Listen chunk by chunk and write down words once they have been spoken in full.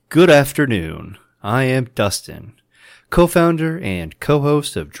Good afternoon. I am Dustin, co-founder and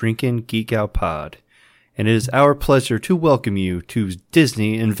co-host of Drinkin' Geek Out Pod, and it is our pleasure to welcome you to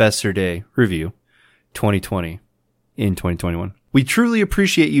Disney Investor Day Review 2020 in 2021. We truly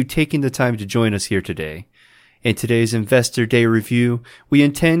appreciate you taking the time to join us here today. In today's Investor Day Review, we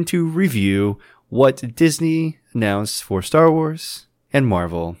intend to review what Disney announced for Star Wars and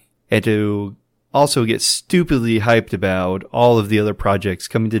Marvel, and to also get stupidly hyped about all of the other projects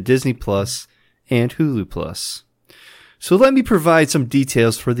coming to Disney Plus and Hulu Plus. So let me provide some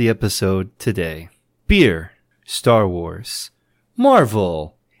details for the episode today. Beer, Star Wars,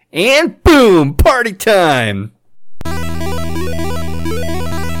 Marvel, and boom, party time!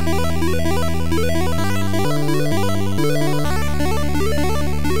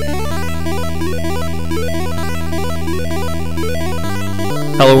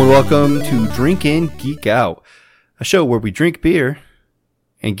 Hello and welcome to Drinkin' Geek Out, a show where we drink beer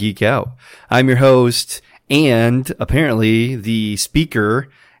and geek out. I'm your host and apparently the speaker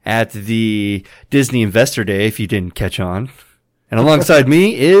at the Disney Investor Day, if you didn't catch on. And alongside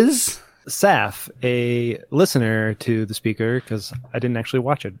me is Saf, a listener to the speaker because I didn't actually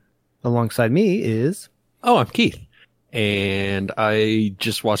watch it. Alongside me is... Oh, I'm Keith. And I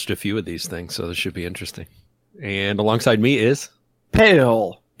just watched a few of these things, so this should be interesting. And alongside me is...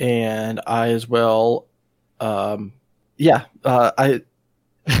 Pale, and I as well. I'm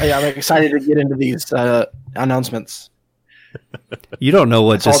excited to get into these announcements. You don't know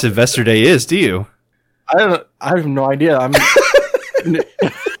what this Investor Day is, do you? I have no idea. I don't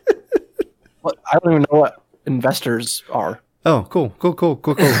even know what investors are. Oh, cool. All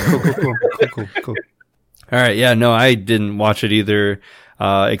right, yeah, no, I didn't watch it either.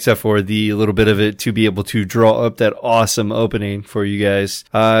 Except for the little bit of it to be able to draw up that awesome opening for you guys.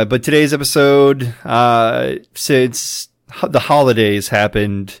 But today's episode, since the holidays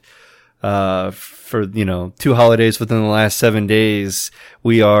happened, for, 2 holidays within the last 7 days,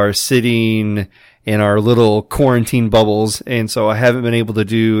 we are sitting in our little quarantine bubbles. And so I haven't been able to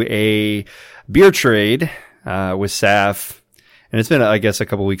do a beer trade, with Saf. And it's been, I guess, a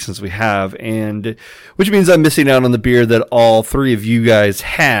couple weeks since we have, and which means I'm missing out on the beer that all three of you guys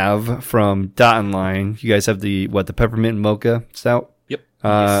have from Dot & Line. You guys have the peppermint mocha stout? Yep.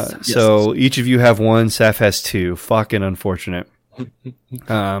 So each of you have one. Saf has two. Fucking unfortunate.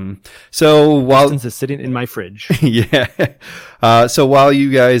 So while Dustin's is sitting in my fridge. Yeah. So while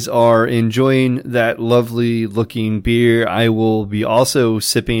you guys are enjoying that lovely looking beer, I will be also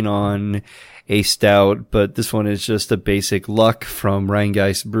sipping on a stout, but this one is just a basic Luck from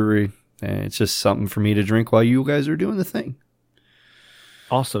Rheingeist Brewery, and it's just something for me to drink while you guys are doing the thing.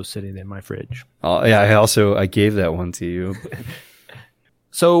 Also sitting in my fridge. Yeah, I gave that one to you.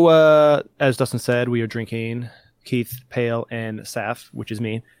 So, as Dustin said, we are drinking, Keith, Pale, and Saf, which is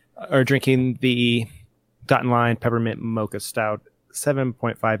me, are drinking the Dot & Line Peppermint Mocha Stout,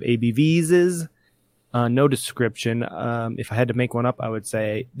 7.5 ABVs. No description. If I had to make one up, I would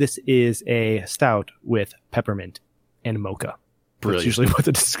say this is a stout with peppermint and mocha. Brilliant. That's usually what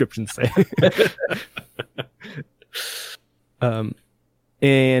the descriptions say.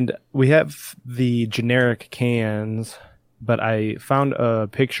 And we have the generic cans, but I found a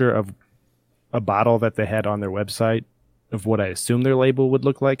picture of a bottle that they had on their website of what I assume their label would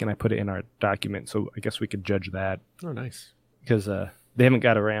look like, and I put it in our document, so I guess we could judge that. Oh, nice. Because they haven't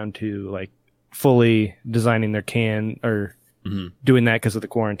got around to fully designing their can or doing that because of the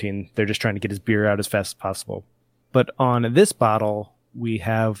quarantine. They're just trying to get his beer out as fast as possible. But on this bottle, we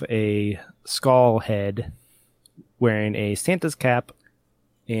have a skull head wearing a Santa's cap,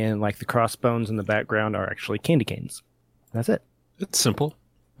 and the crossbones in the background are actually candy canes. That's it. It's simple,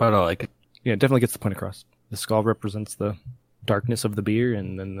 but I like it. Yeah, it definitely gets the point across. The skull represents the darkness of the beer,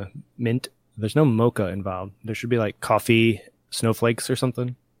 and then the mint. There's no mocha involved. There should be coffee snowflakes or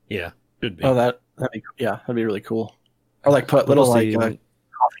something. Yeah. Should be. Oh, that'd be really cool. Or put little coffee in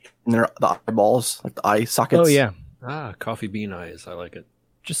the eyeballs, the eye sockets. Oh yeah. Coffee bean eyes. I like it.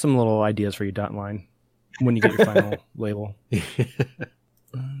 Just some little ideas for your Dot line when you get your final label.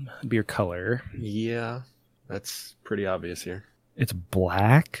 Beer color. Yeah, that's pretty obvious here. It's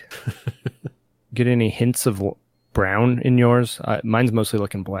black. Get any hints of brown in yours? Mine's mostly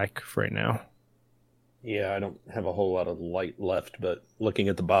looking black for right now. Yeah, I don't have a whole lot of light left, but looking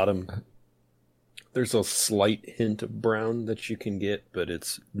at the bottom, there's a slight hint of brown that you can get, but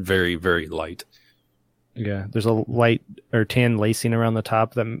it's very, very light. Yeah, there's a light or tan lacing around the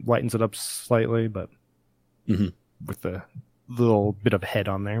top that lightens it up slightly, but with the little bit of head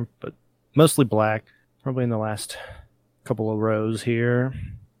on there, but mostly black. Probably in the last couple of rows here.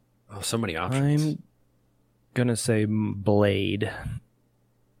 Oh, so many options. I'm gonna say Blade.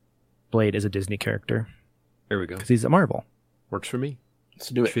 Blade is a Disney character There we go. because he's a Marvel. Works for me. Let's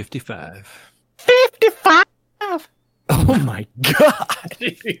do it. 55. 55. Oh my god!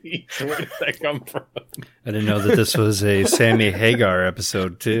 Where did that come from? I didn't know that this was a Sammy Hagar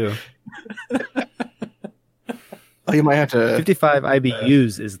episode too. Oh, you might have to. 55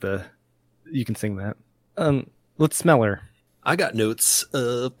 IBUs is the. You can sing that. Let's smell her I got notes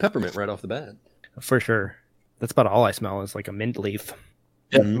of peppermint right off the bat. for sure. That's about all I smell is like a mint leaf.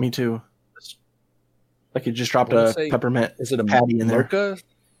 Yeah, Mhm. me too. Like you just dropped I wanna a say- peppermint Is it a patty in there. mocha?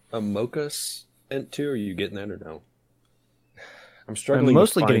 A mocha scent too? Are you getting that or no? I'm struggling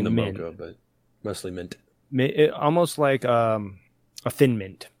mostly to find getting the mint. mocha, but mostly mint. Almost like a thin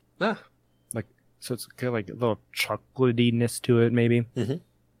mint. Ah, So it's kind of like a little chocolatiness to it, maybe.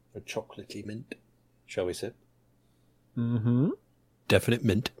 a chocolatey mint. Shall we sip? Mm-hmm. Definite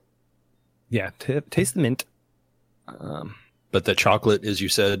mint. Yeah, taste the mint. But the chocolate, as you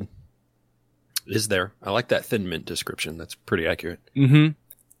said, is there. I like that thin mint description. That's pretty accurate. Mm-hmm.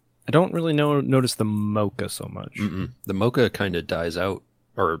 I don't really notice the mocha so much. Mm-mm. The mocha kind of dies out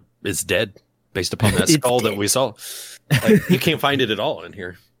or is dead based upon that It's skull that dead. we saw. Like, you can't find it at all in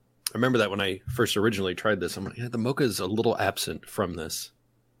here. I remember that when I first originally tried this, I'm like, yeah, the mocha is a little absent from this.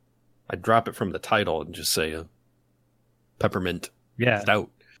 I'd drop it from the title and just say peppermint Yeah. stout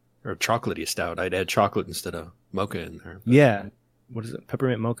or chocolatey stout. I'd add chocolate instead of mocha in there. Yeah. What is it?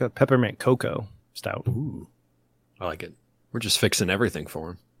 Peppermint mocha? Peppermint cocoa stout. Ooh, I like it. We're just fixing everything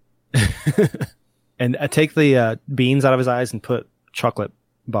for him. And take the beans out of his eyes and put chocolate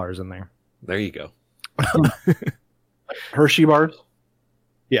bars in there. There you go. Hershey bars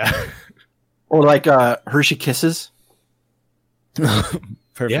Yeah. or like Hershey Kisses.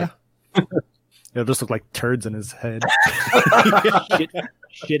 Perfect. Yeah. It'll just look like turds in his head.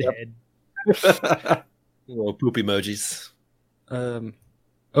 Shithead. Little poop emojis.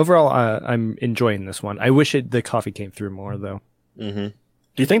 Overall, I'm enjoying this one. I wish the coffee came through more, though. Mm-hmm.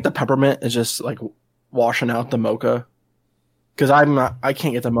 Do you think the peppermint is just like washing out the mocha? Because I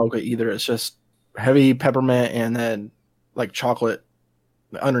can't get the mocha either. It's just heavy peppermint and then like chocolate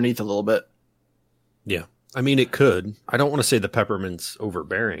underneath a little bit. Yeah. I mean, it could. I don't want to say the peppermint's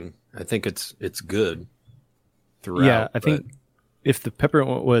overbearing. I think it's good throughout. Yeah, I think if the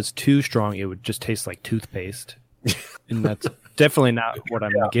peppermint was too strong, it would just taste like toothpaste. And that's definitely not what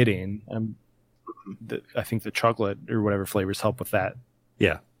I'm getting. I think the chocolate or whatever flavors help with that.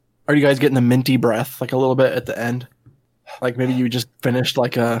 Yeah. Are you guys getting the minty breath like a little bit at the end? Like maybe you just finished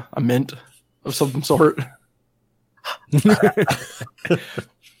like a mint of some sort.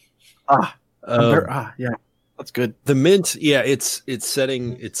 Yeah, that's good. The mint, yeah, it's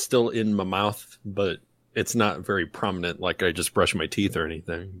setting. It's still in my mouth, but it's not very prominent. Like I just brush my teeth or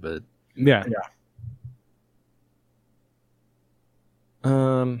anything. But Yeah. Yeah.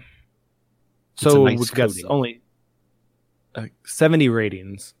 It's a So nice we've got coating. only 70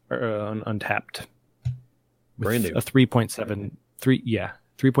 ratings on Untapped. With Brand new. a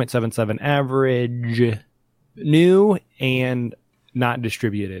 3.77 average, new and not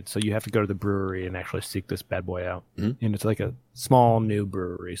distributed. So you have to go to the brewery and actually seek this bad boy out. Mhm. And it's like a small new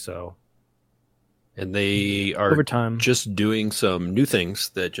brewery. So and they are over time, just doing some new things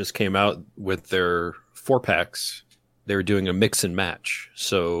that just came out with their 4-packs. They're doing a mix and match.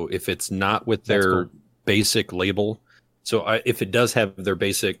 So if it's not with That's their cool. basic label, so if it does have their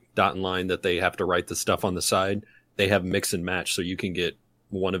basic dot and line that they have to write the stuff on the side, they have mix and match. So you can get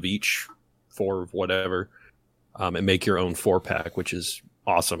one of each, 4 of whatever, and make your own 4-pack, which is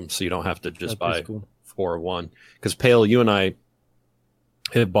awesome. So you don't have to just that's buy cool. 4 of one. Because Pale, you and I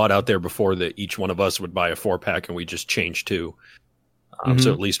had bought out there before that each one of us would buy a 4-pack and we just change 2. So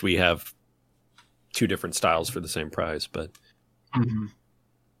Mhm. at least we have 2 different styles for the same price, but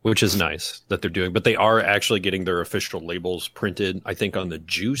which is nice that they're doing. But they are actually getting their official labels printed, I think, on the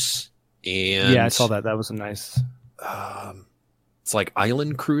juice. And Yeah, I saw that. That was a nice. It's like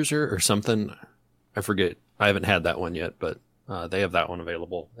Island Cruiser or something. I forget. I haven't had that one yet, but they have that one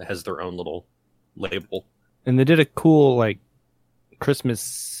available. It has their own little label. And they did a cool like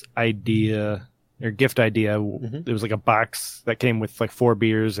Christmas idea or gift idea. Mhm. It was like a box that came with like 4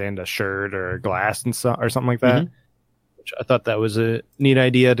 beers and a shirt or a glass and or something like that. Which I thought that was a neat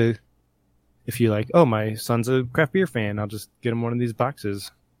idea to, if you like, oh, my son's a craft beer fan, I'll just get him one of these boxes.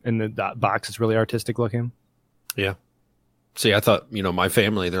 And that box is really artistic looking. See, I thought, my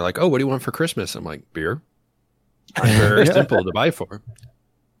family, they're like, oh, what do you want for Christmas? I'm like, beer. Very simple to buy for.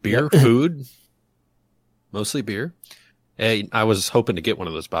 Beer, food, mostly beer. Hey, I was hoping to get one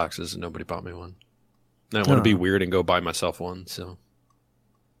of those boxes and nobody bought me one. And I want to be Oh. weird and go buy myself one. So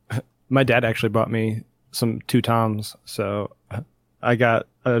My dad actually bought me some 2 Toms, so I got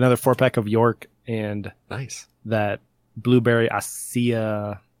another 4-pack of York and Nice. that blueberry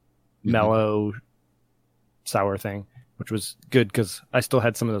Acia mellow sour thing, which was good because I still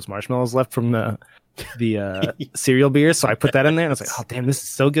had some of those marshmallows left from the cereal beer, so I put that in there and I was like, oh damn, this is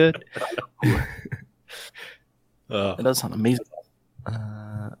so good. It does sound amazing.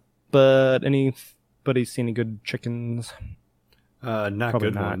 But anybody see any good chickens? Not Probably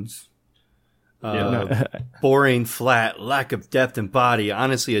good not. ones. No. Boring, flat, lack of depth and body.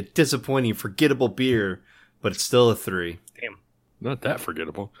 Honestly, a disappointing, forgettable beer, but it's still a 3. Not that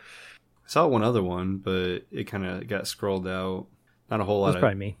forgettable. I saw one other one, but it kind of got scrolled out. Not a whole lot. That's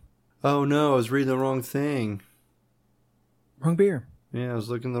probably me. Oh no, I was reading the wrong thing. Wrong beer. Yeah, I was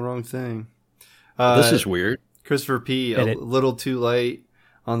looking at the wrong thing. This is weird. Christopher P. A little too light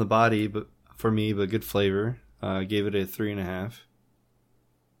on the body, but for me, but good flavor. Gave it a 3.5.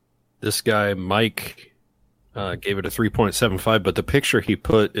 This guy, Mike, gave it a 3.75, but the picture he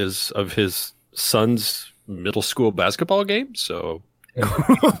put is of his son's middle school basketball game. So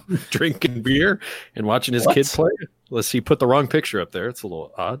drinking beer and watching his kid play. Unless he put the wrong picture up there. It's a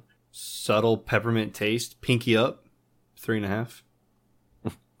little odd. Subtle peppermint taste. Pinky up. 3.5.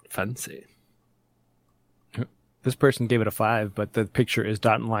 Fancy. This person gave it a 5, but the picture is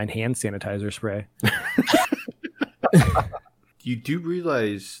Dot and Line hand sanitizer spray. You do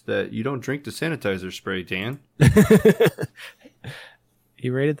realize that you don't drink the sanitizer spray, Dan? He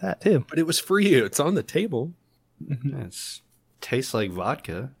rated that too. But it was for you. It's on the table. It tastes like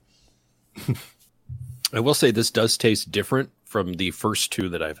vodka. I will say this does taste different from the first 2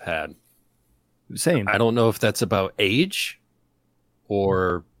 that I've had. Same. I don't know if that's about age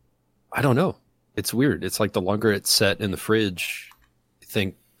or I don't know. It's weird. It's like the longer it's set in the fridge, I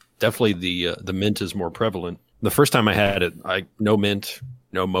think definitely the mint is more prevalent. The first time I had it, no mint,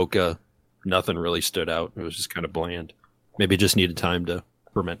 no mocha, nothing really stood out. It was just kind of bland. Maybe it just needed time to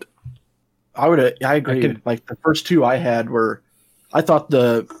ferment. I agree. Like the first 2 I had were, I thought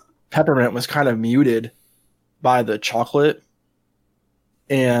the peppermint was kind of muted by the chocolate,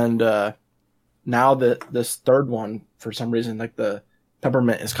 and now that this third one, for some reason, like the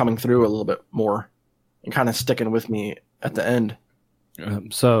peppermint is coming through a little bit more and kind of sticking with me at the end.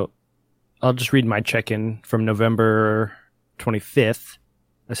 So I'll just read my check-in from November 25th.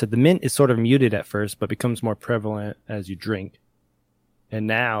 I said the mint is sort of muted at first, but becomes more prevalent as you drink. And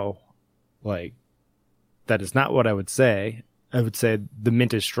now, like, that is not what I would say. I would say the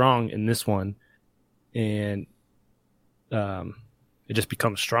mint is strong in this one, and it just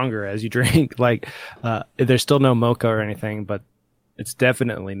becomes stronger as you drink. Like, there's still no mocha or anything, but it's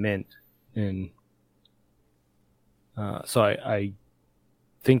definitely mint. And so I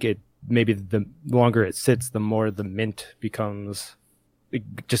think it maybe the longer it sits, the more the mint becomes. It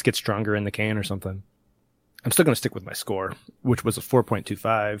just gets stronger in the can or something. I'm still going to stick with my score, which was a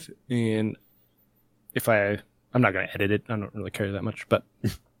 4.25. And if I'm not going to edit it. I don't really care that much, but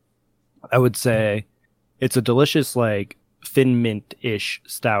I would say it's a delicious, like, thin mint-ish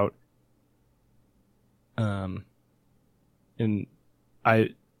stout. And I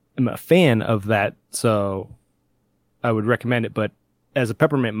am a fan of that, so I would recommend it. But as a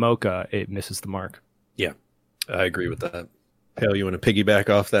peppermint mocha, it misses the mark. Yeah, I agree with that. Hale, you want to piggyback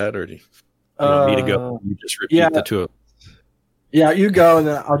off that, or do you want me to go? You just repeat the 2 of them. Yeah, you go, and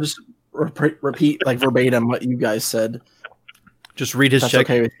then I'll just repeat like verbatim what you guys said. Just read his check.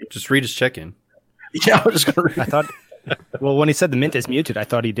 Okay with you. Just read his check-in. Yeah, I was just gonna read. I thought. Well, when he said the mint is muted, I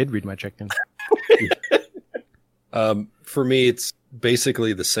thought he did read my check-in. For me, it's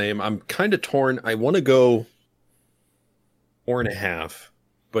basically the same. I'm kind of torn. I want to go 4.5,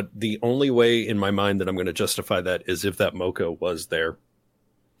 but the only way in my mind that I'm going to justify that is if that mocha was there,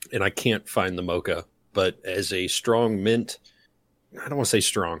 and I can't find the mocha. But as a strong mint, I don't want to say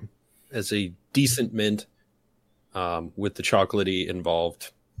strong, as a decent mint with the chocolatey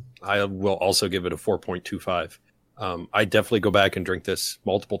involved, I will also give it a 4.25. I definitely go back and drink this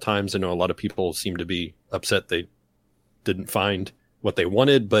multiple times. I know a lot of people seem to be upset they didn't find what they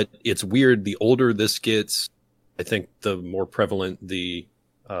wanted, but it's weird. The older this gets, I think the more prevalent the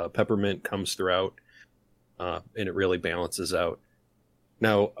peppermint comes throughout, and it really balances out.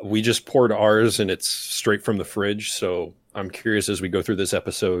 Now, we just poured ours, and it's straight from the fridge, so I'm curious as we go through this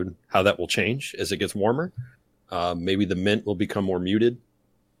episode how that will change as it gets warmer. Maybe the mint will become more muted.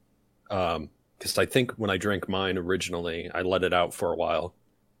 Because I think when I drank mine originally, I let it out for a while.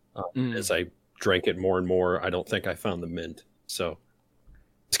 As I drank it more and more, I don't think I found the mint. So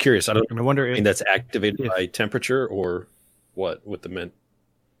it's curious. I wonder if that's activated by temperature or what with the mint.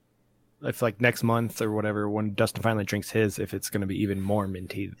 If like next month or whatever, when Dustin finally drinks his, if it's going to be even more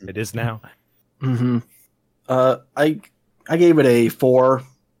minty than it is now. Mm-hmm. I I gave it a 4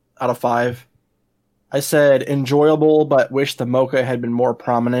 out of 5. I said enjoyable, but wish the mocha had been more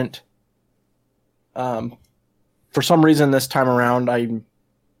prominent. For some reason, this time around,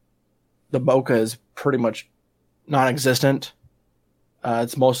 the mocha is pretty much non-existent.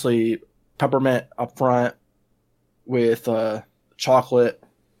 It's mostly peppermint up front with chocolate,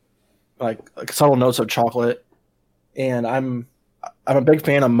 like subtle notes of chocolate. And I'm a big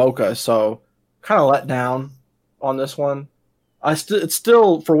fan of mocha, so kind of let down on this one. It's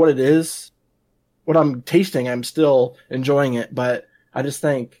still, for what it is, what I'm tasting, I'm still enjoying it, but I just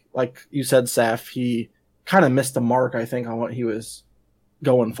think, like you said, Saf, he kind of missed the mark, I think, on what he was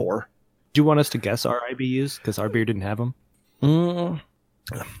going for. Do you want us to guess our IBUs? Because our beer didn't have them.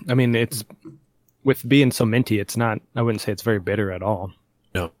 I mean, it's with being so minty, it's not. I wouldn't say it's very bitter at all.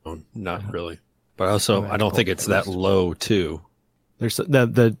 No, not really. But also, I don't think it's that low too. There's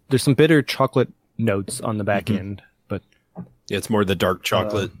there's some bitter chocolate notes on the back end, but yeah, it's more the dark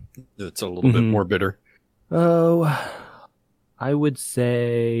chocolate. It's a little bit more bitter. Oh, I would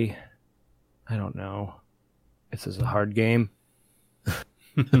say, I don't know. This is a hard game.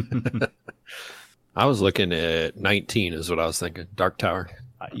 I was looking at 19 is what I was thinking. Dark Tower.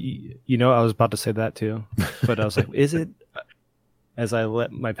 You know, I was about to say that too, but I was like, is it? As I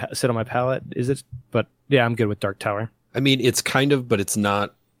let my sit on my palate, is it? But yeah, I'm good with Dark Tower. I mean, it's kind of, but it's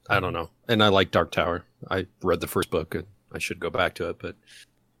not. I don't know. And I like Dark Tower. I read the first book, and I should go back to it. But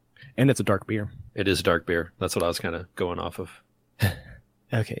and it's a dark beer. It is a dark beer. That's what I was kind of going off of.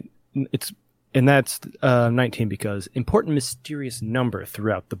 Okay, that's 19 because important mysterious number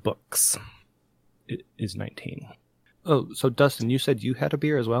throughout the books. It is 19. Oh, so Dustin, you said you had a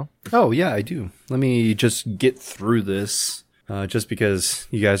beer as well? Oh, yeah, I do. Let me just get through this. Just because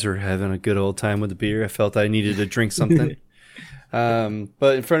you guys are having a good old time with the beer, I felt I needed to drink something.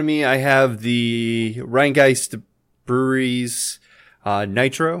 But in front of me, I have the Rheingeist Brewery's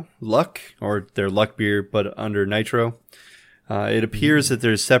Nitro Luck, or their Luck beer, but under Nitro. It appears that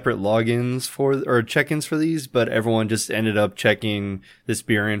there's separate logins or check-ins for these, but everyone just ended up checking this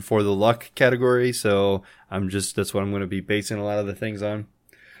beer in for the Luck category. So that's what I'm going to be basing a lot of the things on.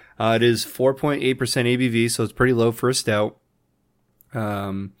 It is 4.8% ABV, so it's pretty low for a stout.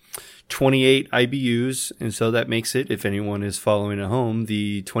 28 IBUs, and so that makes it, if anyone is following at home,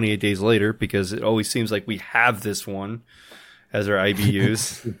 the 28 days later, because it always seems like we have this one as our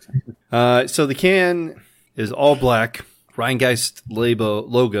IBUs. So the can is all black, Rheingeist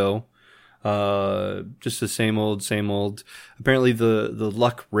logo, just the same old. Apparently the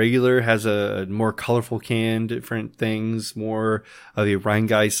Luck regular has a more colorful can, different things, more of a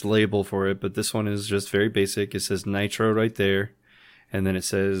Rheingeist label for it, but this one is just very basic. It says Nitro right there. And then it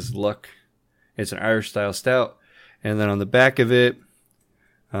says Luck. It's an Irish style stout. And then on the back of it,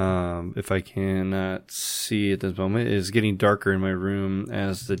 if I cannot see at this moment, it is getting darker in my room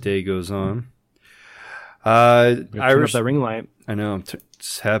as the day goes on. Irish, that ring light. I know,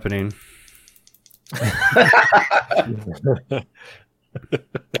 it's happening.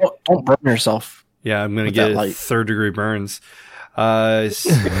 Don't burn yourself. Yeah, I'm going to get 3rd-degree burns. I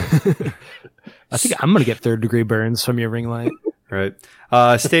think I'm going to get 3rd-degree burns from your ring light. Right.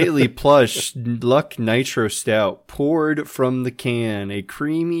 Stately Plush Luck Nitro Stout, poured from the can, a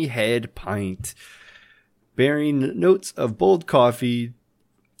creamy head pint, bearing notes of bold coffee,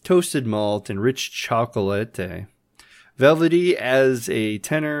 toasted malt, and rich chocolate. Velvety as a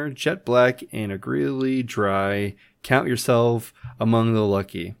tenor, jet black, and agreeably dry. Count yourself among the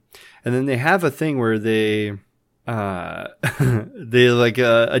lucky. And then they have a thing where they like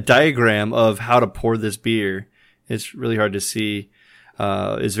a diagram of how to pour this beer. It's really hard to see.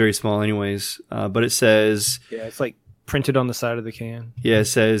 It's very small anyways. But it says... Yeah, it's like printed on the side of the can. Yeah, it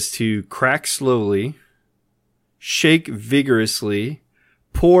says to crack slowly, shake vigorously,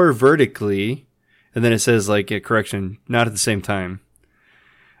 pour vertically, and then it says, like, a correction, not at the same time.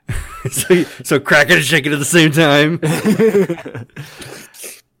 so crack it and shake it at the same time.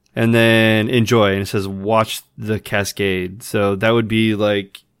 And then enjoy. And it says watch the cascade. So that would be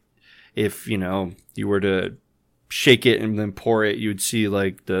like if, you were to shake it and then pour it, you would see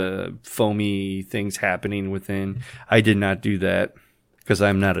like the foamy things happening within. I did not do that because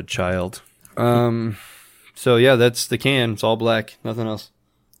I'm not a child. So yeah, that's the can. It's all black, nothing else.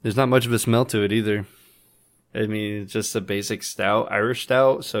 There's not much of a smell to it either. I mean, it's just a basic stout, Irish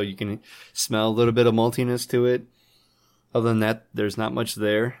stout, so you can smell a little bit of maltiness to it. Other than that, there's not much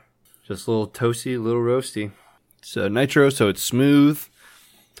there. Just a little toasty, a little roasty. So Nitro, so it's smooth.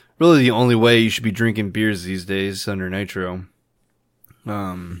 Really the only way you should be drinking beers these days under Nitro.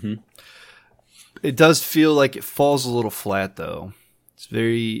 It does feel like it falls a little flat though. It's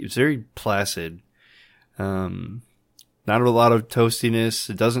very placid. Not a lot of toastiness.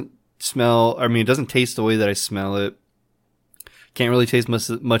 It doesn't smell. I mean, it doesn't taste the way that I smell it. Can't really taste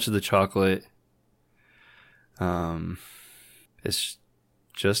much of the chocolate. It's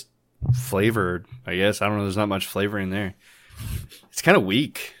just flavored, I guess. I don't know. There's not much flavor in there. It's kind of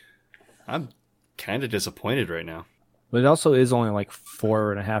weak. I'm kind of disappointed right now. But it also is only like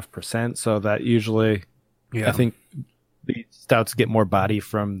 4.5%. So that usually, I think the stouts get more body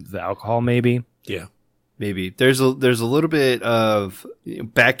from the alcohol, maybe. Yeah. Maybe. There's a little bit of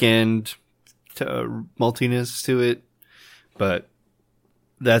back end maltiness to it, but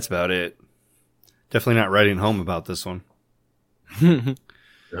that's about it. Definitely not writing home about this one. No.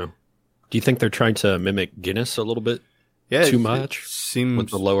 Do you think they're trying to mimic Guinness a little bit? Yeah, too much seems with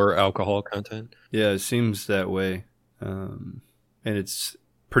the lower alcohol content. Yeah, it seems that way. And it's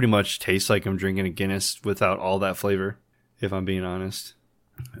pretty much tastes like I'm drinking a Guinness without all that flavor, if I'm being honest.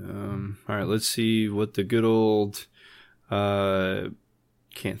 All right, let's see what the good old can't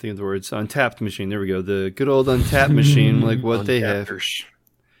think of the words, Untapped machine. There we go. The good old Untapped machine, like what they have.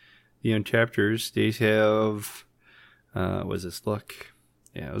 The Untappers, they have was this Luck?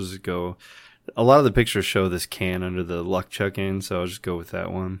 Yeah, I'll just go. A lot of the pictures show this can under the Luck check-in, so I'll just go with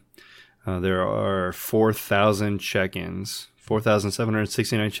that one. There are 4,000 check-ins,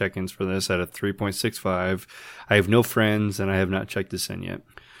 4,769 check-ins for this at a 3.65. I have no friends, and I have not checked this in yet.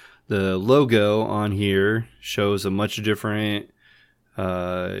 The logo on here shows a much different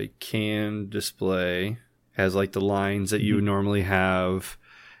can display. Has like the lines that you would normally have,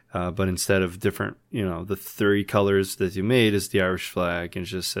 but instead of different, the 3 colors that you made is the Irish flag, and it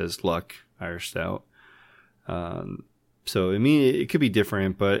just says Luck Irish Stout. So I mean, it could be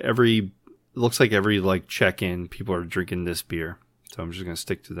different, but it looks like every like check-in, people are drinking this beer. So I'm just gonna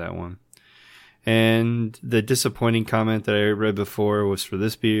stick to that one. And the disappointing comment that I read before was for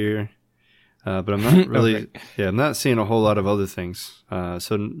this beer, but I'm not really, okay. I'm not seeing a whole lot of other things.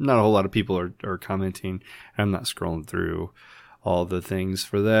 So not a whole lot of people are commenting. I'm not scrolling through all the things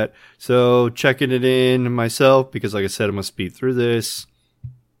for that. So checking it in myself, because like I said, I'm gonna speed through this.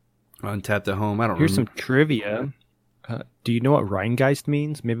 Untapped at home. I don't know. Here's some trivia. Do you know what Rheingeist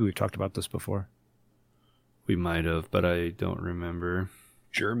means? Maybe we've talked about this before. We might have, but I don't remember.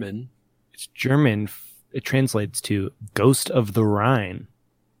 German. It's German. It translates to Ghost of the Rhine.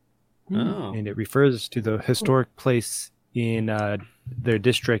 Oh. And it refers to the historic place in their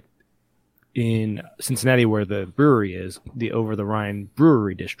district in Cincinnati where the brewery is, the Over the Rhine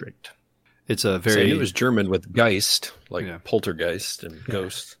Brewery District. It's a very... So it was German with Geist, like poltergeist and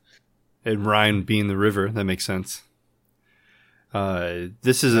ghost. And Rhine being the river, that makes sense.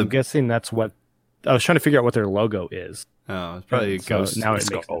 This is I'm guessing that's what... I was trying to figure out what their logo is. Oh, it's probably a ghost. Now it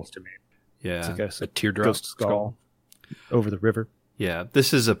skull. makes sense to me. Yeah. It's like a teardrop ghost skull over the river. Yeah,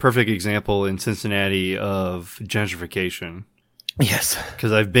 this is a perfect example in Cincinnati of gentrification. Yes.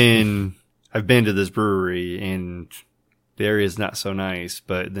 Because I've been to this brewery and the area is not so nice,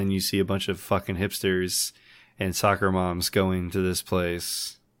 but then you see a bunch of fucking hipsters and soccer moms going to this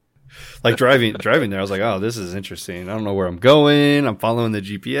place. Like driving there, I was like, oh, this is interesting. I don't know where I'm going. I'm following the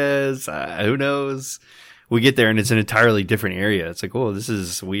GPS. Who knows? We get there and it's an entirely different area. It's like, oh, this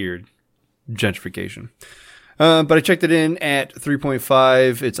is weird. Gentrification. But I checked it in at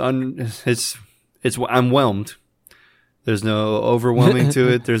 3.5. I'm whelmed. There's no overwhelming to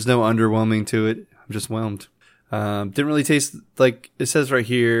it. There's no underwhelming to it. I'm just whelmed. Didn't really taste like it says right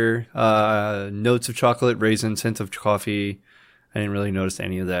here. Notes of chocolate, raisins, hint of coffee. I didn't really notice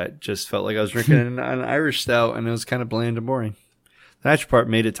any of that. Just felt like I was drinking an Irish stout, and it was kind of bland and boring. The natural part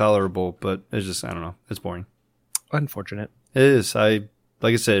made it tolerable, but it's just, I don't know. It's boring. Unfortunate. It is. Like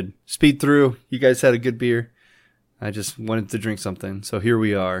I said, speed through. You guys had a good beer. I just wanted to drink something. So here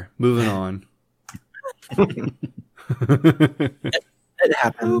we are. Moving on. It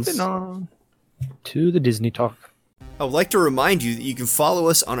happens. Moving on to the Disney talk. I would like to remind you that you can follow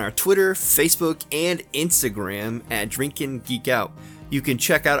us on our Twitter, Facebook, and Instagram at Drinkin' Geek Out. You can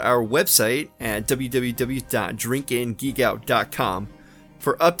check out our website at www.drinkingeekout.com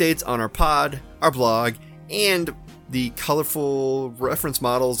for updates on our pod, our blog, and the colorful reference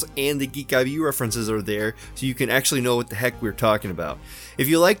models and the Geek Guy View references are there, so you can actually know what the heck we're talking about. If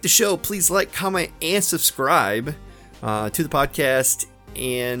you like the show, please like, comment, and subscribe to the podcast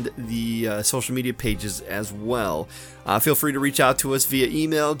and the social media pages as well. Feel free to reach out to us via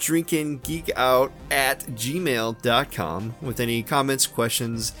email, drinkinggeekout@gmail.com, with any comments,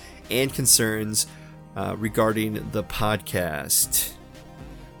 questions, and concerns regarding the podcast.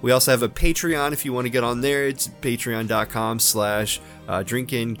 We also have a Patreon if you want to get on there. It's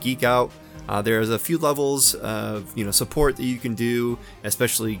patreon.com/drinkinggeekout. There's a few levels of support that you can do,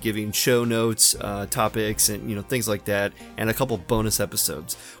 especially giving show notes, topics, and things like that, and a couple bonus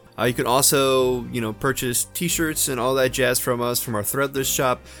episodes. You can also purchase t-shirts and all that jazz from us from our Threadless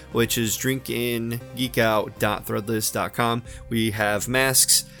shop, which is drinkingeekout.threadless.com. We have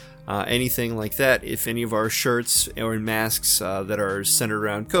masks, anything like that. If any of our shirts or masks that are centered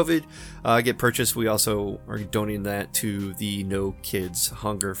around COVID get purchased, we also are donating that to the No Kids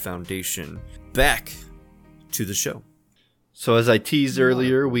Hunger Foundation. Back to the show. So as I teased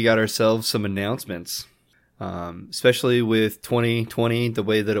earlier, we got ourselves some announcements. Especially with 2020, the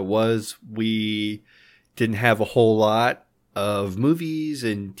way that it was, we didn't have a whole lot of movies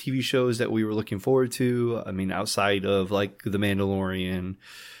and TV shows that we were looking forward to. I mean, outside of like The Mandalorian,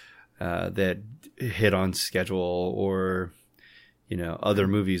 that hit on schedule, or other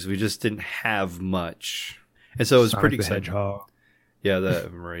movies, we just didn't have much, and so it was Sonic pretty the exciting. Hedgehog. Yeah,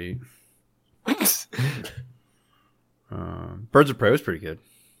 that right. Birds of Prey was pretty good.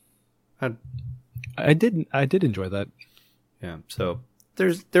 I did enjoy that. Yeah, so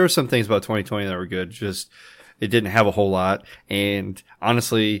there were some things about 2020 that were good. Just it didn't have a whole lot, and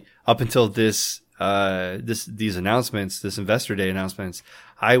honestly, up until these announcements, this Investor Day announcements,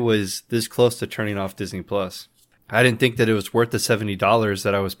 I was this close to turning off Disney Plus. I didn't think that it was worth the $70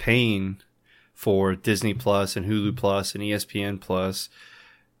 that I was paying for Disney Plus and Hulu Plus and ESPN Plus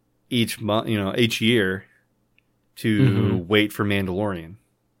each month, each year, to wait for Mandalorian.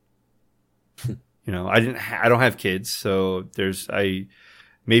 I don't have kids, so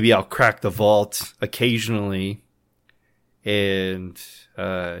maybe I'll crack the vault occasionally and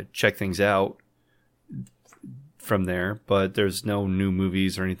check things out from there, but there's no new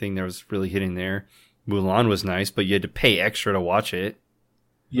movies or anything that was really hitting there. Mulan was nice, but you had to pay extra to watch it.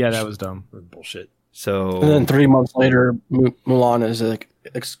 Yeah, that was dumb. Bullshit. So And then 3 months later, Mulan is like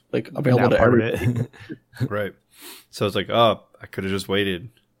available Now to part of everybody. it. right. So it's like, oh, I could have just waited.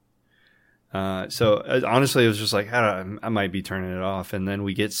 So honestly, it was just like, I might be turning it off. And then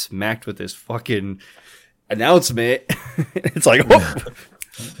we get smacked with this fucking announcement. It's like, oh,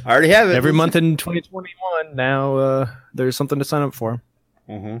 I already have it. Every month in 2021, now there's something to sign up for.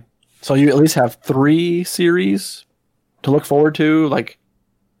 Mm-hmm. So you at least have 3 series to look forward to, like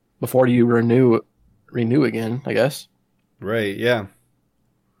before you renew again, I guess. Right. Yeah.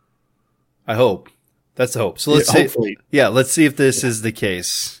 I hope. That's the hope. So let's see. Hopefully. Yeah, let's see if this is the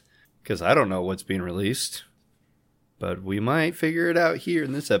case. Because I don't know what's being released. But we might figure it out here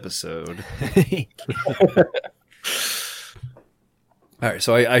in this episode. All right,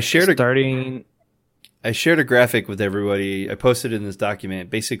 so I shared a graphic with everybody. I posted in this document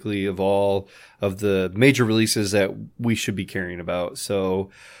basically of all of the major releases that we should be caring about.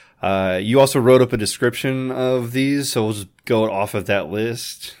 So you also wrote up a description of these, so we'll just go off of that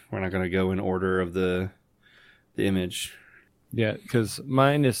list. We're not going to go in order of the image. Yeah, because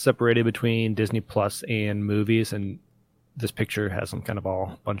mine is separated between Disney Plus and movies, and this picture has them kind of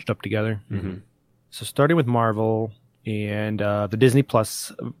all bunched up together. Mm-hmm. So starting with Marvel and the Disney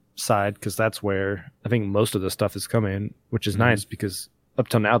Plus side, because that's where I think most of the stuff is coming, which is nice because up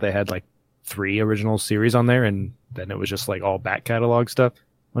till now they had like 3 original series on there, and then it was just like all back catalog stuff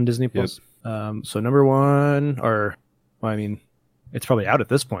on Disney Plus. So number 1, it's probably out at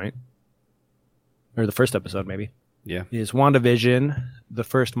this point, or the first episode maybe. Yeah. Is WandaVision, the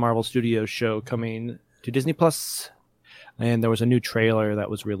first Marvel Studios show coming to Disney Plus. And there was a new trailer that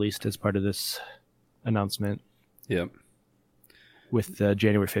was released as part of this announcement. Yep. With the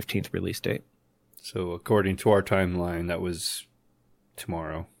January 15th release date. So according to our timeline, that was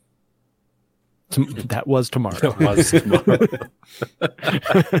tomorrow. That was tomorrow.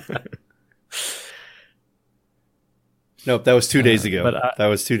 Nope, that was 2 days ago. But, that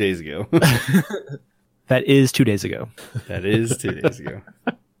was 2 days ago. That is 2 days ago. That is 2 days ago.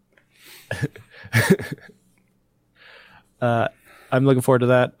 I'm looking forward to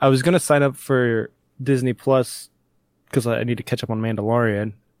that. I was going to sign up for Disney Plus because I need to catch up on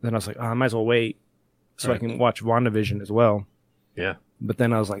Mandalorian. Then I was like, I might as well wait so I can watch WandaVision as well. Yeah. But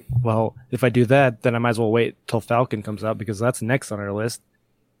then I was like, well, if I do that, then I might as well wait till Falcon comes out because that's next on our list.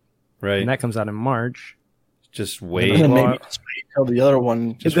 Right. And that comes out in March. Just And wait. then maybe just wait until the other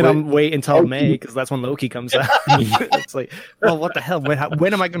one. And then I'm wait until May because that's when Loki comes out. It's like, well, what the hell?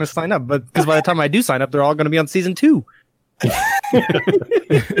 When am I going to sign up? But because by the time I do sign up, they're all going to be on season 2.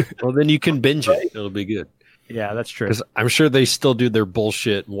 Well, then you can binge it. It'll be good. Yeah, that's true. Because I'm sure they still do their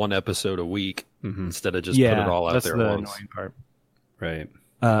bullshit 1 episode a week instead of just put it all out that's there the once. annoying part. Right.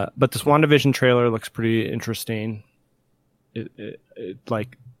 But this WandaVision trailer looks pretty interesting. It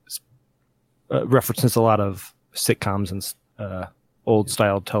references a lot of sitcoms and old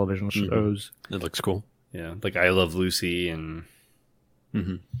style television shows. It looks cool. Yeah, like I Love Lucy, and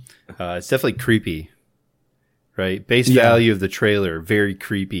Mhm. it's definitely creepy, right? Base Yeah. value of the trailer, very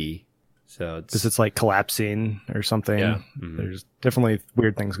creepy. So Because it's like collapsing or something. Yeah. Mhm. There's definitely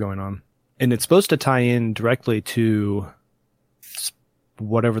weird things going on. And it's supposed to tie in directly to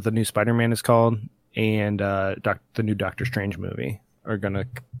whatever the new Spider-Man is called and the new Doctor Strange movie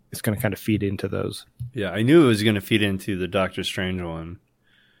it's gonna kind of feed into those. yeah, I knew it was going to feed into the Doctor Strange one.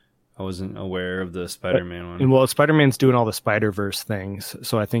 I wasn't aware of the Spider-Man one. And well, Spider-Man's doing all the Spider-Verse things,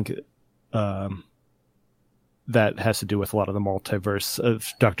 so I think that has to do with a lot of the multiverse of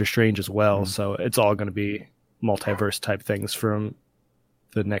Doctor Strange as well. So it's all going to be multiverse type things from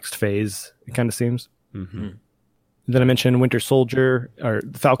the next phase, it kind of seems. Mm-hmm. Then I mentioned Winter Soldier, or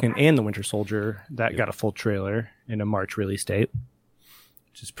the Falcon and the Winter Soldier, that got a full trailer in a March release date.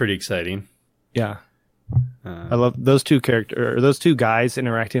 Which is pretty exciting. Yeah. I love those two those two guys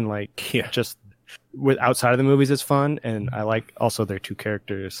interacting just with outside of the movies is fun, and I like also their two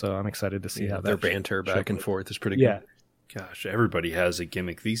characters, so I'm excited to see how Their that banter back and forth is pretty Yeah. good. Gosh, everybody has a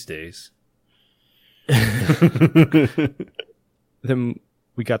gimmick these days. Then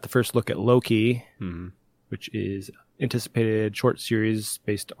we got the first look at Loki, Mhm. which is anticipated short series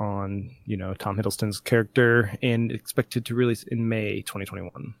based on, Tom Hiddleston's character and expected to release in May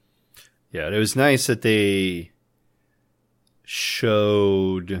 2021. Yeah, it was nice that they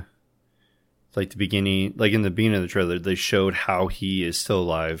showed, like in the beginning of the trailer, they showed how he is still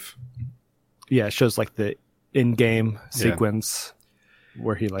alive. Yeah, it shows like the in-game sequence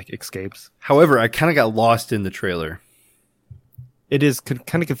where he escapes. However, I kind of got lost in the trailer. It is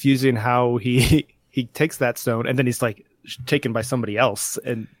kind of confusing how he takes that stone and then he's taken by somebody else,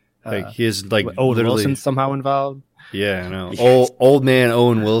 and He is Owen literally, Wilson somehow involved. Yeah, I know. Old man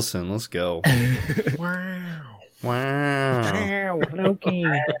Owen Wilson. Let's go. Wow. Loki.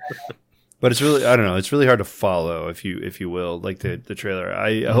 But it's really, I don't know. It's really hard to follow, if you will, like the trailer.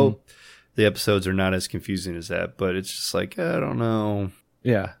 I hope the episodes are not as confusing as that, but it's just I don't know.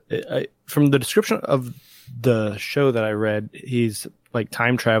 Yeah, from the description of the show that I read, he's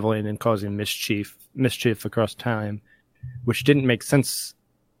time traveling and causing mischief across time, which didn't make sense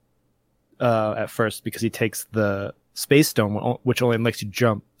at first because he takes the space stone, which only lets you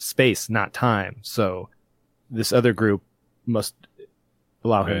jump space, not time. So this other group must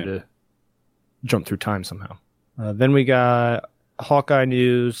allow him to jump through time somehow. Then we got Hawkeye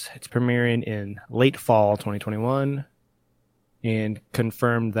news. It's premiering in late fall 2021, and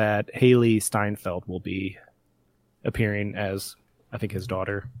confirmed that Haley Steinfeld will be appearing as, I think, his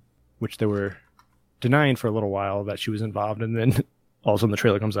daughter, which they were denying for a little while that she was involved, and then all of a sudden the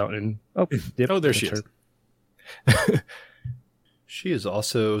trailer comes out and there she is. She is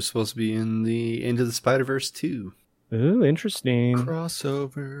also supposed to be in the Into the Spider-Verse 2. Ooh, interesting.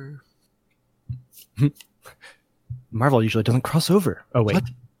 Crossover. Marvel usually doesn't cross over. Oh wait,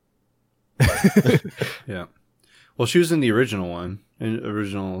 Yeah. Well, she was in the original one, in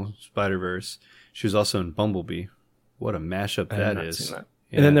original Spider-Verse. She was also in Bumblebee. What a mashup I have that not is. seen that.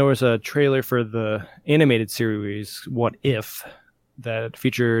 Yeah. And then there was a trailer for the animated series What If that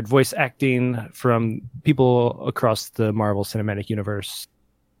featured voice acting from people across the Marvel Cinematic Universe.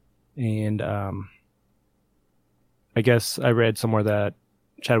 And I guess I read somewhere that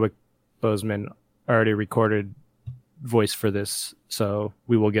Chadwick Boseman already recorded voice for this, so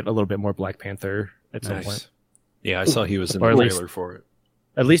we will get a little bit more Black Panther at some point. Nice. Yeah, I saw he was in Or the at least- trailer for it.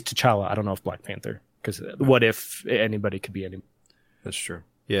 At least T'Challa. I don't know if Black Panther, because what if anybody could be anybody? That's true.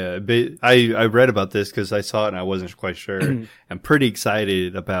 Yeah, but I read about this because I saw it and I wasn't quite sure. I'm pretty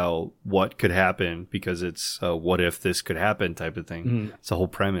excited about what could happen because it's a what if this could happen type of thing. Mhm. It's the whole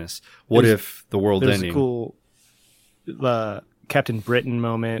premise. What There's- if the world There's ending? a cool Captain Britain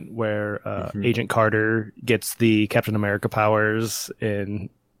moment where Agent Carter gets the Captain America powers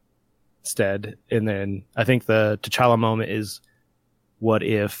instead, and then I think the T'Challa moment is what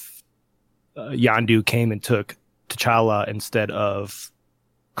if Yondu came and took T'Challa instead of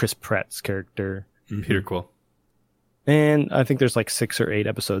Chris Pratt's character. Peter Quill. And I think there's 6 or 8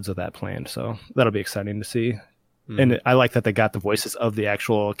 episodes of that planned, so that'll be exciting to see. Mhm. And I like that they got the voices of the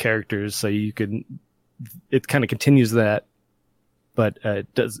actual characters, so you can. It kind of continues that, but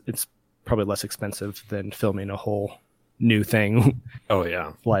it's probably less expensive than filming a whole new thing Oh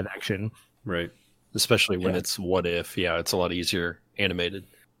yeah, live action. Right. especially when Yeah. it's what if. Yeah, it's a lot easier animated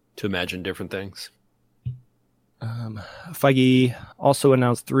to imagine different things. Feige also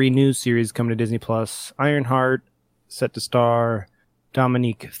announced 3 new series coming to Disney Plus. Ironheart, set to star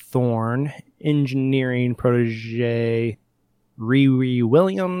Dominique Thorne, engineering protege Riri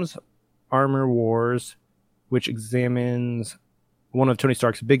Williams, Armor Wars, which examines one of Tony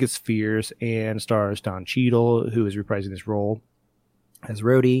Stark's biggest fears and stars Don Cheadle, who is reprising this role as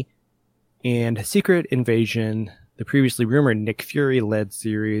Rhodey. And Secret Invasion, the previously rumored Nick Fury-led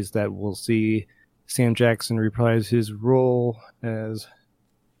series that will see Sam Jackson reprise his role as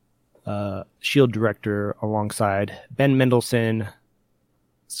S.H.I.E.L.D. director alongside Ben Mendelsohn,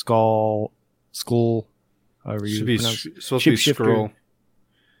 Skull, however you Should be pronounce supposed to be Shapeshifter. Scroll.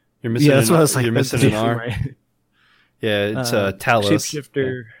 You're missing. Yeah, that's an, what I was like. You're that's missing an R. right. Yeah, it's Talos.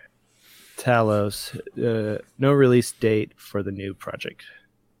 Shapeshifter, Talos. No release date for the new project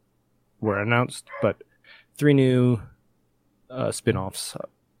were announced, but 3 new spin-offs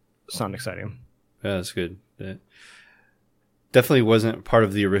sound exciting. Yeah, that's good. That definitely wasn't part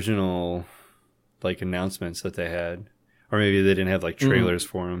of the original like announcements that they had, or maybe they didn't have like trailers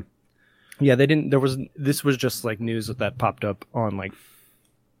for them. Yeah, they didn't. This was just like news that popped up on like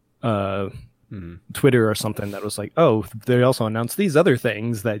Twitter or something that was like, oh, they also announced these other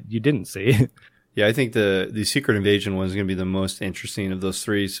things that you didn't see. Yeah, I think the Secret Invasion one is going to be the most interesting of those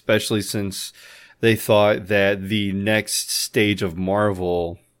 3, especially since they thought that the next stage of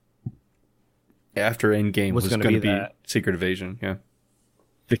Marvel after Endgame was going to be that. Secret Invasion. Yeah,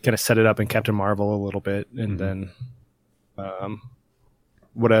 They kind of set it up in Captain Marvel a little bit, and then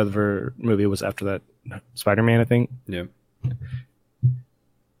whatever movie was after that, Spider-Man, I think. yeah.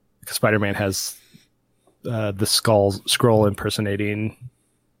 Because Spider-Man has the Skrull impersonating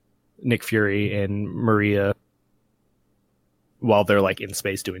Nick Fury and Maria while they're like in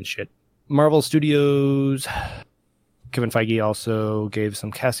space doing shit. Marvel Studios, Kevin Feige also gave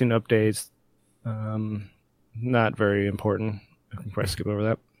some casting updates. Not very important. I can probably skip over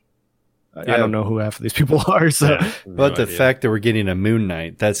that. Yeah. I don't know who half of these people are. So But the fact that we're getting a Moon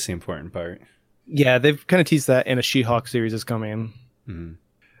Knight, that's the important part. yeah, they've kind of teased that, and a She-Hulk series is coming, Mhm.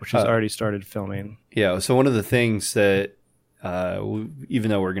 which has already started filming. Yeah, so one of the things that, even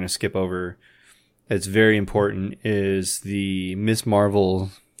though we're going to skip over, that's very important is the Miss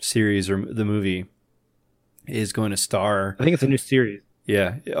Marvel series or the movie is going to star. I think it's a new series.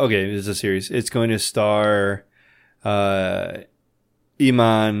 Yeah, okay, it's a series. It's going to star Iman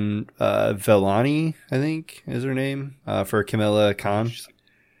Vellani, I think is her name, for Kamala Khan.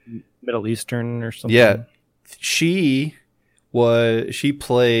 Middle Eastern or something. Yeah, she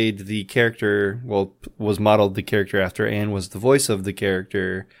played the character, was modeled the character after and was the voice of the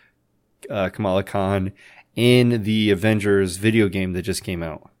character Kamala Khan in the Avengers video game that just came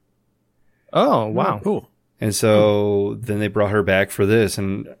out. Oh, wow. Cool. And so then they brought her back for this,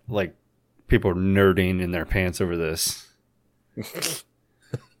 and like people are nerding in their pants over this.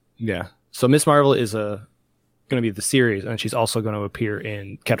 Yeah. So Miss Marvel is going to be the series, and she's also going to appear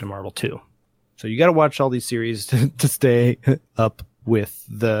in Captain Marvel 2. So you got to watch all these series to stay up with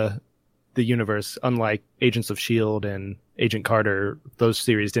the universe. Unlike Agents of S.H.I.E.L.D. and Agent Carter, those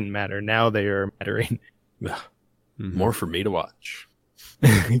series didn't matter. Now they are mattering. More for me to watch.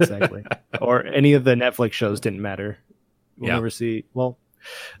 Exactly. Or any of the Netflix shows didn't matter. We'll never see,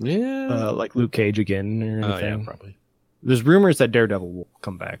 Yeah. like Luke Cage again or anything. Yeah, probably. There's rumors that Daredevil will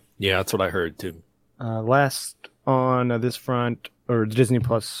come back. Yeah, that's what I heard too. Last on this front, or the Disney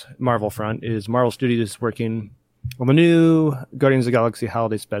Plus Marvel front, is Marvel Studios working on the new Guardians of the Galaxy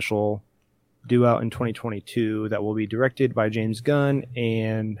holiday special due out in 2022 that will be directed by James Gunn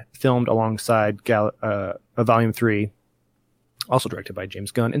and filmed alongside Volume 3, also directed by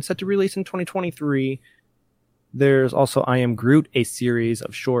James Gunn, and set to release in 2023. There's also I Am Groot, a series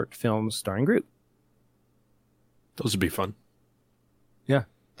of short films starring Groot. Those would be fun. Yeah.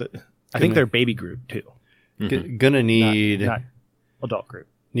 I think they're Baby Groot, too. Gonna need Not adult Groot.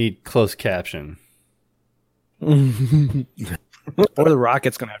 need closed caption. Or the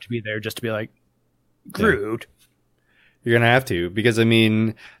Rocket's going to have to be there just to be like, Groot. You're gonna have to, because I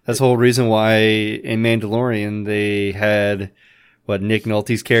mean that's the whole reason why in Mandalorian they had Nick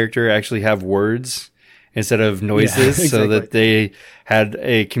Nolte's character actually have words instead of noises, Yeah, so exactly. that they had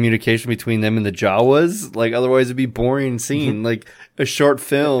a communication between them and the Jawas. Like otherwise it'd be boring scene, like a short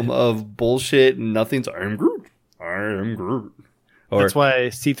film of bullshit and nothing's I am Groot. Or That's why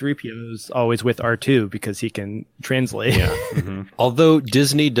C-3PO is always with R2, because he can translate. Yeah. Although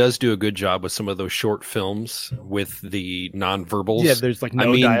Disney does do a good job with some of those short films with the nonverbals. Yeah, there's like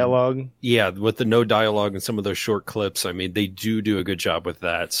no dialogue. Yeah, with the no dialogue and some of those short clips. I mean, they do a good job with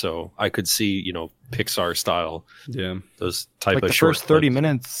that. So I could see, Pixar style, yeah. those type Like of the short first 30 clips.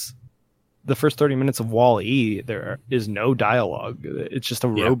 minutes. The first 30 minutes of Wall-E, there is no dialogue. It's just a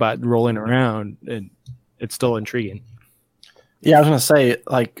robot rolling around, and it's still intriguing. Yeah, I was gonna say,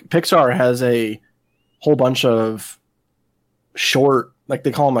 like, Pixar has a whole bunch of short, like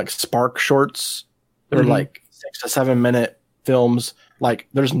they call them like Spark shorts. They're like 6 to 7 minute films, like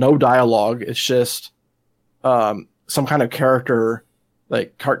there's no dialogue. It's just some kind of character,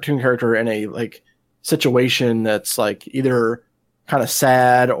 like cartoon character in a like situation that's like either kind of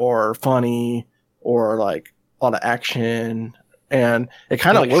sad or funny or like a lot of action, and it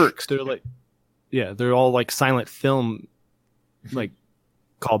kind of works. They're like, yeah, they're all like silent film, like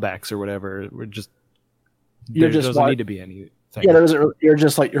callbacks or whatever. We're just there doesn't need to be anything. Yeah, you're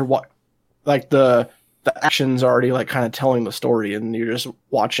just like like the action's already like kind of telling the story, and you're just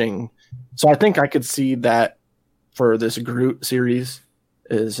watching. So I think I could see that for this Groot series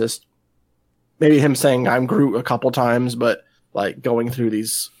is just maybe him saying I'm Groot a couple times, but like going through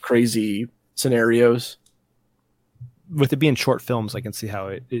these crazy scenarios. With it being short films, I can see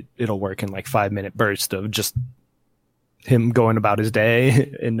how it'll work in like 5-minute bursts of just him going about his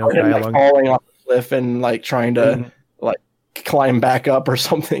day and no dialogue. Like falling off the cliff and like trying to like climb back up or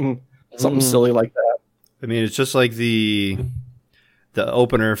something silly like that. I mean, it's just like the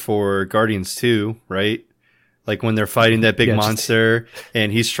opener for Guardians 2, right? Like when they're fighting that big monster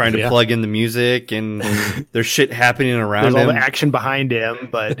and he's trying to plug in the music and there's shit happening around him. There's all the action behind him,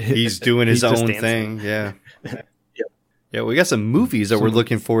 but he's doing his own thing. Yeah. Yeah, we got some movies that we're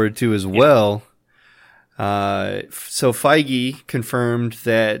looking forward to as well. So Feige confirmed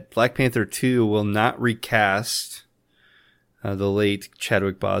that Black Panther 2 will not recast the late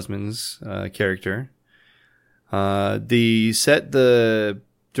Chadwick Boseman's character. The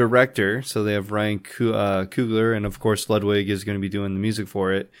director, so they have Ryan Coogler, and of course Ludwig is going to be doing the music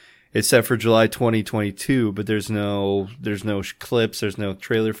for it. It's set for July 2022, but there's no clips, there's no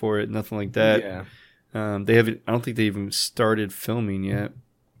trailer for it, nothing like that. Yeah. They haven't. I don't think they even started filming yet.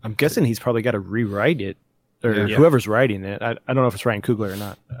 I'm guessing he's probably got to rewrite it, or whoever's writing it. I don't know if it's Ryan Coogler or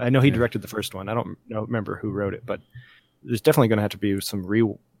not. I know he directed the first one. I don't remember who wrote it, but there's definitely going to have to be some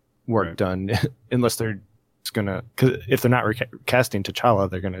rework done, unless they're going to. Because if they're not recasting T'Challa,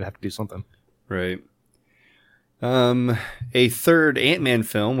 they're going to have to do something. Right. A third Ant-Man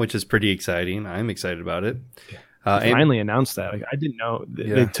film, which is pretty exciting. I'm excited about it. Finally announced that. I didn't know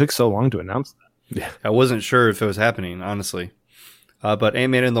it took so long to announce that. Yeah, I wasn't sure if it was happening, honestly. But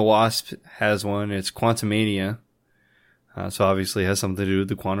Ant-Man and the Wasp has one. It's Quantumania. So obviously it has something to do with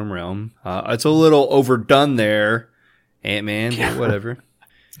the quantum realm. It's a little overdone there, Ant-Man, but whatever.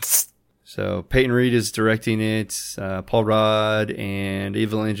 So Peyton Reed is directing it. Paul Rudd and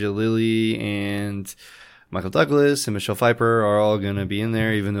Evangeline Lilly and Michael Douglas and Michelle Pfeiffer are all going to be in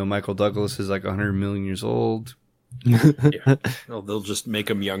there, even though Michael Douglas is like 100 million years old. They'll just make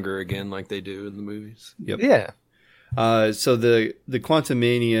him younger again like they do in the movies. Yep. Yeah. So the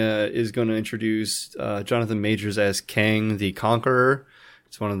Quantumania is going to introduce Jonathan Majors as Kang the Conqueror.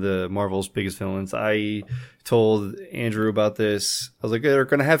 It's one of the Marvel's biggest villains. I told Andrew about this. I was like, they're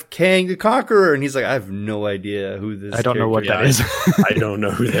going to have Kang the Conqueror, and he's like, I have no idea who this. I don't know what that is. I don't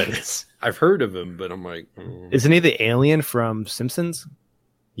know who that is. I've heard of him, but I'm like, isn't he the alien from Simpsons?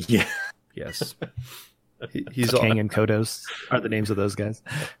 Yeah. Yes. He's Kang and Kodos are the names of those guys.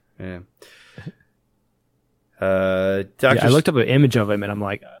 Yeah. I looked up an image of him and I'm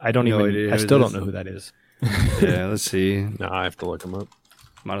like, I still don't know who that is. Yeah, let's see. No, I have to look him up.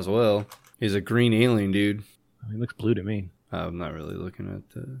 Might as well. He's a green alien dude. He looks blue to me. I'm not really looking at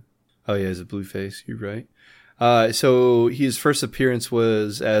the. Oh yeah, he's a blue face. You're right. So his first appearance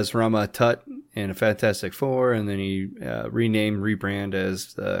was as Rama Tut in a Fantastic Four, and then he rebrand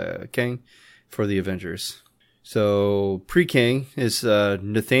as Kang for the Avengers. So pre-Kang is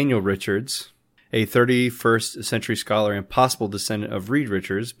Nathaniel Richards, a 31st century scholar and possible descendant of Reed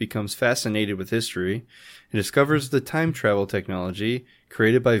Richards, becomes fascinated with history and discovers the time travel technology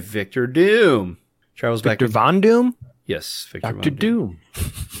created by Victor Doom. Victor Von Doom? Yes, Victor Dr. Von Doom.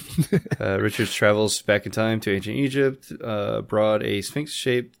 Richards travels back in time to ancient Egypt, aboard a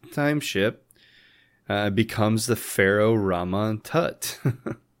sphinx-shaped time ship, becomes the pharaoh Rama Tut.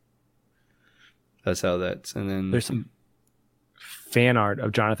 That's how that's. And then there's some fan art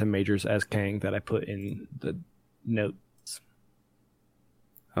of Jonathan Majors as Kang that I put in the notes.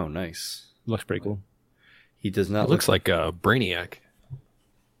 Oh, nice. Looks pretty cool. He does not. Looks like a Brainiac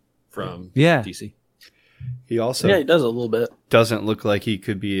from DC. He also he does a little bit. Doesn't look like he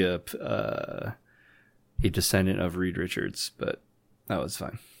could be a descendant of Reed Richards, but that was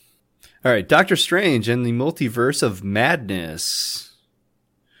fine. All right, Doctor Strange and the Multiverse of Madness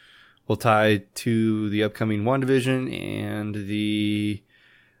will tie to the upcoming WandaVision and the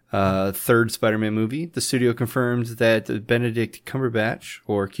third Spider-Man movie. The studio confirmed that Benedict Cumberbatch,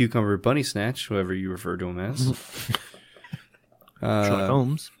 or Cucumber Bunny Snatch, whoever you refer to him as, Sherlock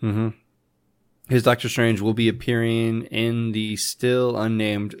Holmes. Mm-hmm. His Doctor Strange will be appearing in the still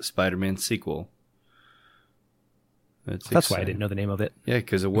unnamed Spider-Man sequel. That's why I exciting. didn't know the name of it. Yeah,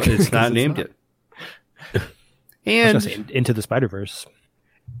 because it's not named yet. I was And gonna say Into the Spider-Verse.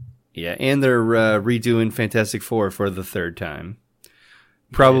 yeah, and they're redoing Fantastic Four for the third time.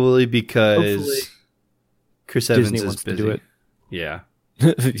 Probably because Hopefully. Chris Evans Disney is wants busy. to do it. Yeah.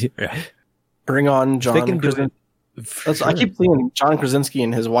 Yeah. Bring on John They can do Krasinski. it. I keep seeing John Krasinski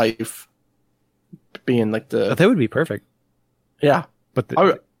and his wife being like But the that would be perfect. yeah. But the, I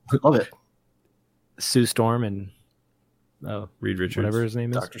would love it. Sue Storm and Reed Richards. whatever his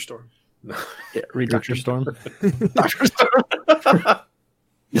name is, Dr. Storm. Yeah, read Dr. Storm. Dr. Storm.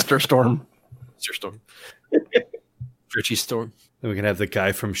 Mr. Storm. Mr. Storm. Richie Storm. Then we can have the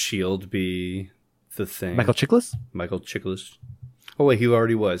guy from S.H.I.E.L.D. be the thing. Michael Chiklis. Michael Chiklis. Oh, wait, he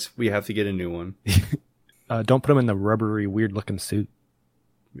already was. We have to get a new one. Don't put him in the rubbery, weird-looking suit.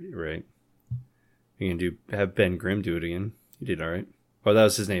 Right. You can have Ben Grimm do it again. He did all right. Oh, that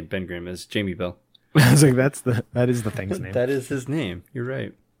was his name. Ben Grimm is Jamie Bell. I was like, that is the thing's name. That is his name. You're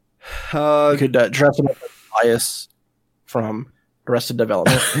right. You could dress him up as Elias from Arrested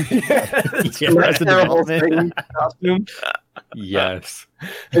Development. Yeah, That terrible thing costume. Yes.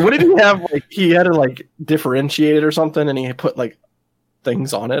 And what did he have? Like he had to like differentiate it or something, and he put like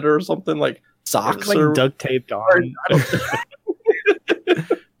things on it or something like It socks was like or duct taped on.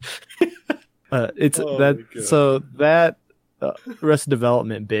 It's Oh that. my God. So that Arrested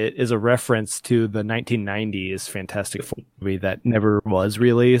Development bit is a reference to the 1990s Fantastic Four movie that never was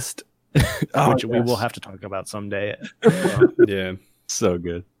released, which we yes. will have to talk about someday. Yeah. So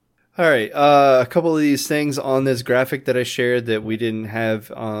good. All right. A couple of these things on this graphic that I shared that we didn't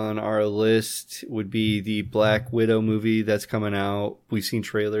have on our list would be the Black Widow movie that's coming out. We've seen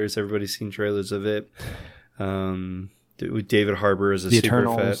trailers. Everybody's seen trailers of it. With David Harbour as a The super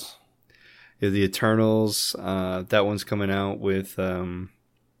Eternals. fat. Yeah, the Eternals. That one's coming out with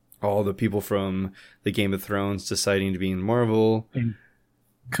all the people from the Game of Thrones deciding to be in Marvel.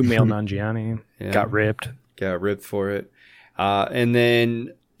 Kumail Nanjiani Yeah. got ripped. Got ripped for it. And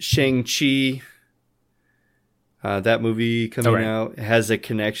then Shang-Chi, that movie coming out has a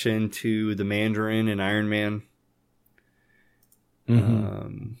connection to the Mandarin and Iron Man.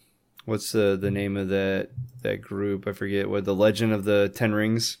 Mhm. What's the name of that group? I forget what. The Legend of the Ten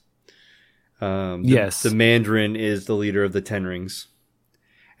Rings. Yes. The Mandarin is the leader of the Ten Rings.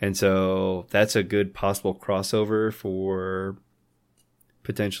 And so that's a good possible crossover for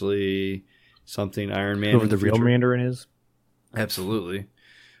potentially something Iron Man. Whoever in the real future. Mandarin is. Absolutely.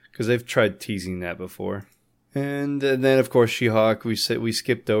 Because they've tried teasing that before. And then, of course, She-Hulk, we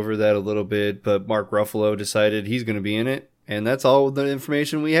skipped over that a little bit, but Mark Ruffalo decided he's going to be in it. And that's all the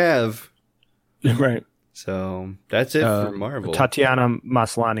information we have. Right. So that's it for Marvel. Tatiana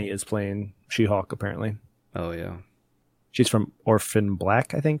Maslany is playing She-Hulk, apparently. Oh, yeah. She's from Orphan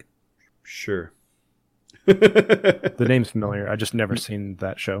Black, I think. Sure. The name's familiar. I just never seen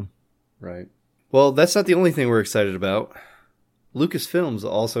that show. Right. Well, that's not the only thing we're excited about. Lucasfilms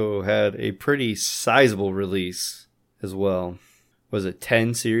also had a pretty sizable release as well. Was it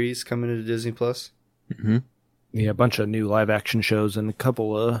 10 series coming to Disney Plus? Mm-hmm. Yeah, a bunch of new live action shows and a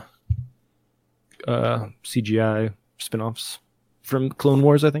couple of CGI spin-offs from Clone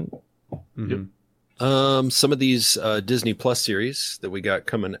Wars, I think. Mm-hmm. Some of these Disney Plus series that we got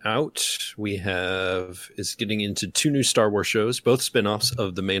coming out, is getting into 2 new Star Wars shows, both spin-offs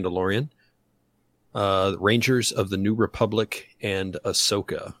of The Mandalorian. Rangers of the New Republic and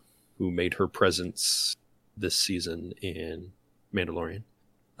Ahsoka, who made her presence this season in Mandalorian.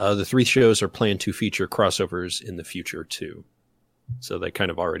 The 3 shows are planned to feature crossovers in the future too. So they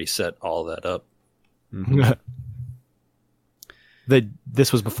kind of already set all that up. Mm-hmm.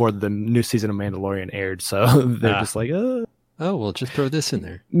 This was before the new season of Mandalorian aired, so they're just like, Oh, well, just throw this in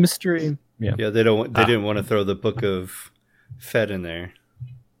there. mystery. Yeah. Yeah, they didn't want to throw the Book of Fett in there.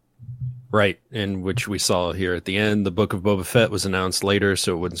 Right, and which we saw here at the end. The Book of Boba Fett was announced later,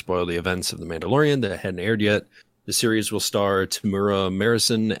 so it wouldn't spoil the events of The Mandalorian that hadn't aired yet. The series will star Tamura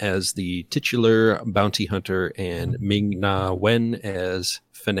Morrison as the titular bounty hunter and Ming-Na Wen as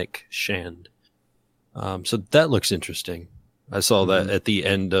Fennec Shand. So that looks interesting. I saw that at the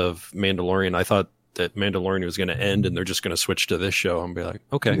end of Mandalorian. I thought that Mandalorian was going to end and they're just going to switch to this show and be like,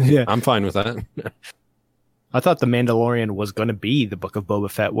 okay, Yeah. I'm fine with that. I thought The Mandalorian was going to be the Book of Boba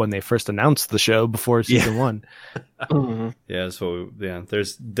Fett when they first announced the show before season 1. Mhm. Yeah, so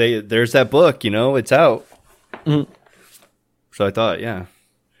there's that book, it's out. Mhm. So I thought, yeah,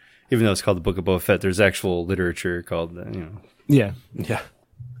 even though it's called the Book of Boba Fett, there's actual literature called, Yeah. Yeah.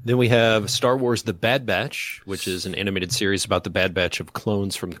 Then we have Star Wars The Bad Batch, which is an animated series about the Bad Batch of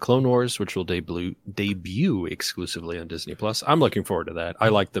clones from the Clone Wars, which will debut exclusively on Disney Plus. I'm looking forward to that. I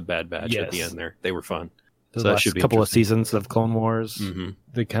like the Bad Batch at the Yes. end there. They were fun. The So that last should be couple of interesting. seasons of Clone Wars. Mhm.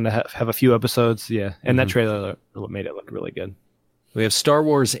 They kind of have a few episodes, yeah. And that trailer made it look really good. We have Star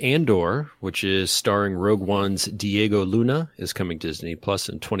Wars Andor, which is starring Rogue One's Diego Luna, is coming to Disney Plus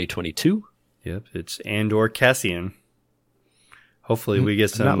in 2022. Yep, it's Andor Cassian. Hopefully we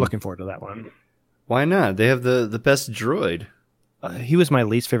get I'm some. not looking forward to that one. Why not? They have the best droid. He was my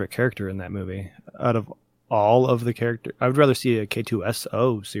least favorite character in that movie. Out of all of the characters, I would rather see a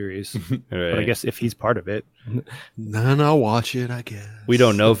K2SO series. But I guess if he's part of it, Then I'll watch it, I guess. we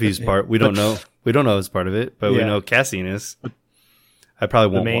don't know if he's part. We don't know. We don't know if he's part of it, but we Yeah. know Cassian is. I probably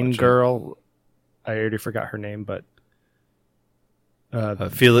the won't main watch it. girl, I already forgot her name, but the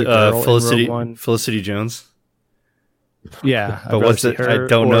Felicity, girl in Rogue One. Felicity Jones. Yeah, I'd But rather what's see it? her I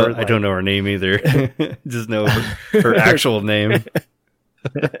don't or, know. I like- don't know her name either. Just know her actual name.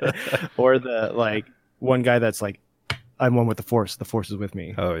 or the one guy that's like, I'm one with the Force. The Force is with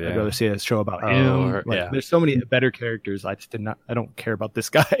me. Oh I'd yeah. rather see a show about Oh, him. or- Like, yeah. There's so many better characters. I don't care about this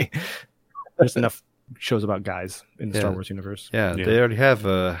guy. There's enough shows about guys in the Star Yeah. Wars universe. Yeah, Yeah. they already have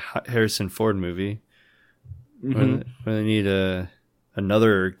a Harrison Ford movie. When they need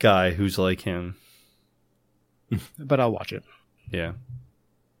another guy who's like him. But I'll watch it. Yeah.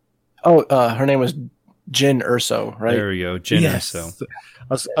 Oh, her name was Jyn Erso, right? There we go. Jyn Erso.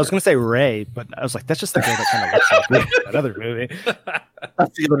 I was going to say Ray, but I was like, that's just the girl that kind of looks like Ray in that other movie.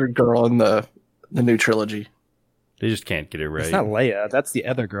 That's the other girl in the new trilogy. They just can't get it right. It's not Leia. That's the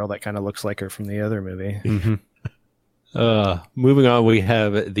other girl that kind of looks like her from the other movie. Mhm. Moving on, we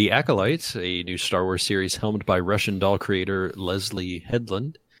have The Acolytes, a new Star Wars series helmed by Russian doll creator Leslie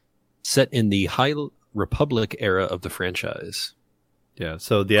Headland, set in the High Republic era of the franchise. Yeah.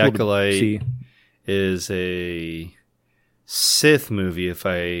 So The Cool to Acolyte see. is a Sith movie, if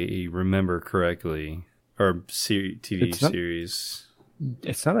I remember correctly, or TV It's not- series.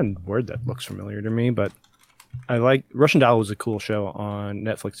 It's not a word that looks familiar to me, but I like Russian Doll was a cool show on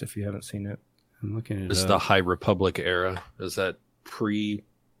Netflix if you haven't seen it. I'm looking at This is it. the up. High Republic era. Is that pre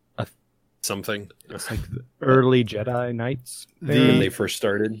something? It's like the early Jedi Knights. When they first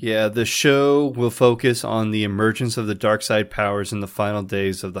started? Yeah, the show will focus on the emergence of the dark side powers in the final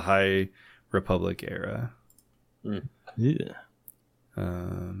days of the High Republic era. Yeah.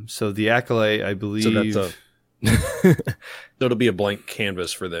 So The Acolyte, I believe. So that's So it'll be a blank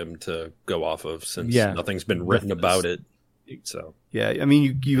canvas for them to go off of since Yeah. nothing's been written about it. So Yeah, I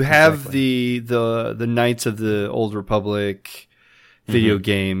mean, you have the Knights of the Old Republic video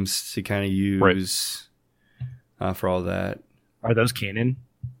games to kind of use for all that. Are those canon?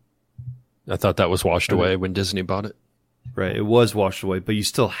 I thought that was washed away when Disney bought it. Right, it was washed away, but you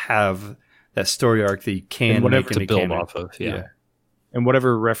still have that story arc that you can And whatever make To into build canon. off of. Yeah. And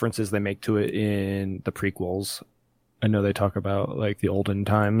whatever references they make to it in the prequels, I know they talk about like the olden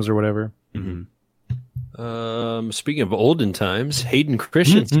times or whatever. Mhm. Speaking of olden times, Hayden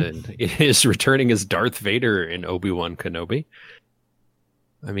Christensen is returning as Darth Vader in Obi-Wan Kenobi.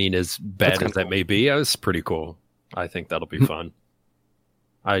 I mean, as bad kinda as that may be, it's pretty cool. I think that'll be fun.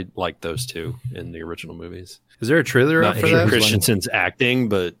 I like those two in the original movies. Is there a trailer Not out for Hayden that? Christensen's acting,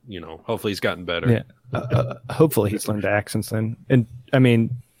 but hopefully he's gotten better. Yeah. Hopefully he's learned to act since then. And I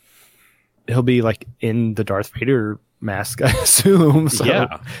mean, he'll be like in the Darth Vader mask, I assume. So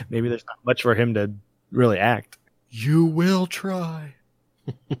Yeah. maybe there's not much for him to really act. You will try.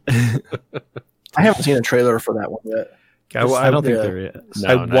 I haven't seen a trailer for that one yet. I don't think yeah. there is.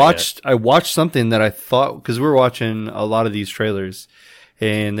 No, I not watched something that I thought, because we're watching a lot of these trailers,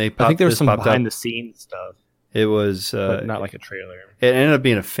 and they popped, I think there was some popped behind up. the scenes stuff, It was but not like a trailer. it ended up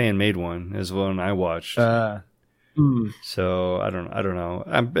being a fan made one as well, and I watched. So I don't know.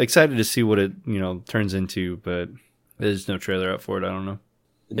 I'm excited to see what it turns into, but there's no trailer out for it. I don't know.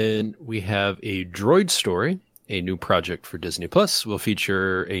 Then we have a droid story. A new project for Disney Plus will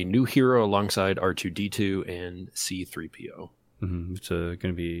feature a new hero alongside R2D2 and C3PO, It's going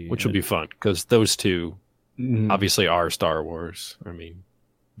to be which will be fun because those two Mhm. obviously are Star Wars. I mean,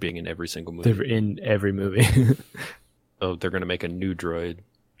 being in every single movie. They're in every movie. Oh, they're going to make a new droid,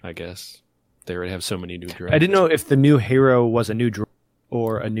 I guess. They already have so many new droids. I didn't know if the new hero was a new droid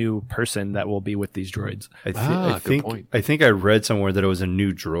or a new person that will be with these droids. Good I think I read somewhere that it was a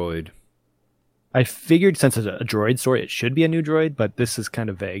new droid. I figured since it's a droid story, it should be a new droid, but this is kind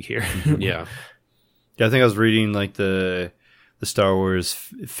of vague here. Yeah. Yeah, I think I was reading like the Star Wars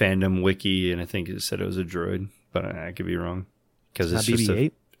fandom wiki, and I think it said it was a droid, but I could be wrong because it's Not just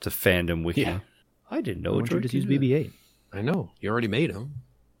BB-8. it's a fandom wiki. Yeah. I didn't know Why a don't you droid just could use do that. BB-8? I know. You already made them.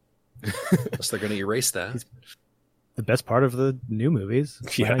 Unless they're going to erase that. The best part of the new movies.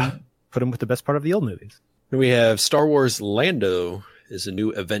 Why Yeah. not put them with the best part of the old movies. We have Star Wars Lando is a new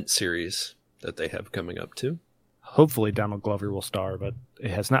event series that they have coming up too. Hopefully Donald Glover will star, but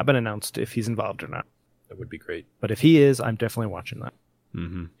it has not been announced if he's involved or not. That would be great. But if he is, I'm definitely watching that.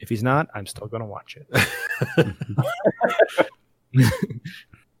 Mm-hmm. If he's not, I'm still going to watch it.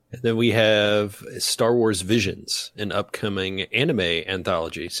 And then we have Star Wars Visions, an upcoming anime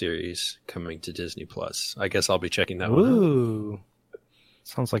anthology series coming to Disney Plus. I guess I'll be checking that one out. Ooh.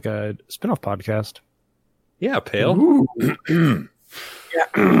 Sounds like a spin-off podcast. Yeah, Pale. Ooh.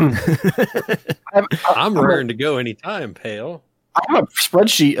 Yeah. I'm raring to go anytime, Pale. I have a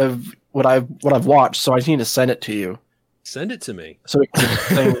spreadsheet of what I've watched, so I need to send it to you. Send it to me. So we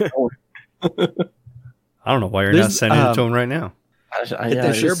can I don't know why you're not sending it to him right now. Hit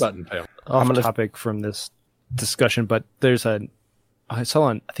the share button, Pale. Off topic from this discussion, but I saw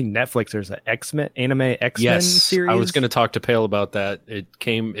on, I think Netflix, there's an anime X-Men series. I was going to talk to Pale about that.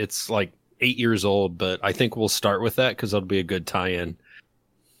 It's like 8 years old, but I think we'll start with that because that'll be a good tie-in.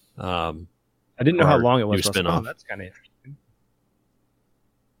 I didn't know how long it was. Spin-off. That's kind of interesting.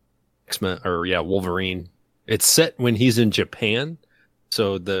 X-Men, Wolverine. It's set when he's in Japan,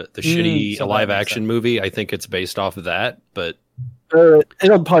 so the shitty so live action movie. I think it's based off of that, but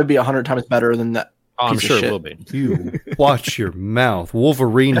it'll probably be 100 times better than that. I'm piece of sure shit. it will be. You watch your mouth.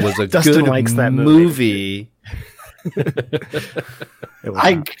 Wolverine was a Dustin good likes that movie.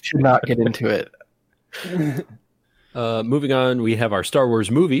 I should not get into it. Moving on, we have our Star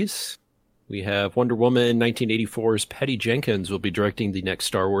Wars movies. We have Wonder Woman 1984's Patty Jenkins will be directing the next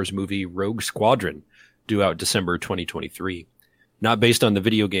Star Wars movie, Rogue Squadron, due out December 2023. Not based on the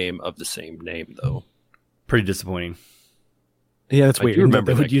video game of the same name, though. Pretty disappointing. Yeah, that's I weird. do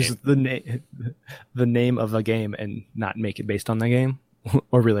remember They would that use the name of a game and not make it based on the game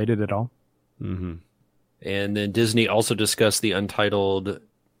or related at all. Mm-hmm. And then Disney also discussed the untitled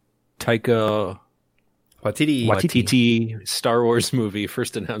Taika Waititi Star Wars movie,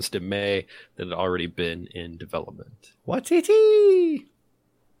 first announced in May, that had already been in development. Waititi!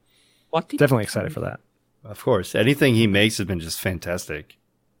 Definitely excited for that. Of course. Anything he makes has been just fantastic,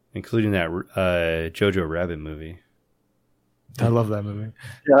 including that Jojo Rabbit movie. I love that movie.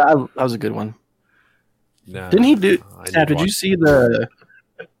 Yeah, that was a good one. Nah, Didn't he do? I Did you see the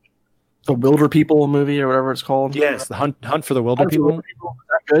Wilder People movie or whatever it's called? Yes, the Hunt for the Wilder Hunt for the People. Wilder People? Is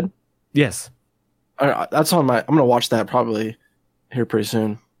that good? Yes. That's on my. I'm gonna watch that probably here pretty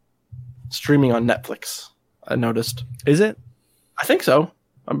soon. Streaming on Netflix. I noticed. Is it? I think so.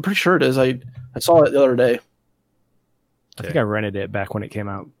 I'm pretty sure it is. I saw it the other day. I think I rented it back when it came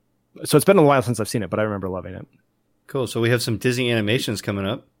out. So it's been a while since I've seen it, but I remember loving it. Cool. So we have some Disney animations coming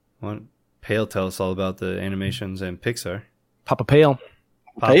up. Pale, tell us all about the animations and Pixar. Papa Pale.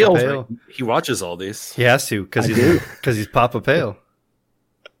 Papa Pale. Pale. He watches all these. He has to because he's Papa Pale.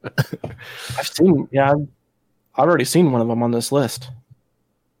 I've already seen one of them on this list.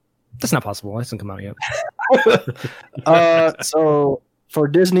 That's not possible. It hasn't come out yet. So for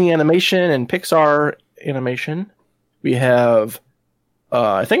Disney animation and Pixar animation, we have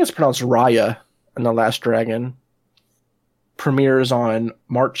I think it's pronounced Raya and the Last Dragon. Premieres on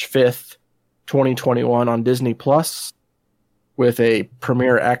March 5th, 2021 on Disney Plus with a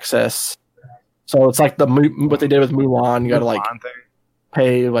premiere access. So it's like what they did with Mulan. You got to like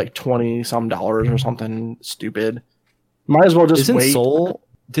pay like $20 or something stupid. Might as well just wait.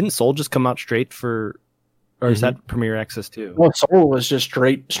 Didn't Soul just come out straight for, or is that premiere access too? Well, Soul was just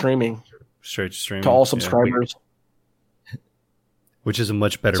straight streaming Straight streaming to all subscribers. Which is a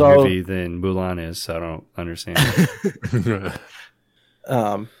much better movie than Mulan is, so I don't understand.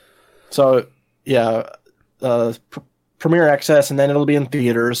 Premiere access, and then it'll be in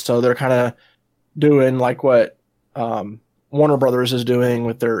theaters. So they're kind of doing like what Warner Brothers is doing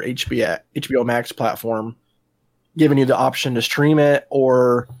with their HBO Max platform, giving you the option to stream it,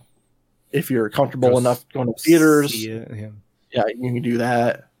 or if you're comfortable enough going to theaters, you can do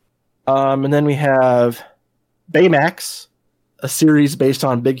that. And then we have Baymax, a series based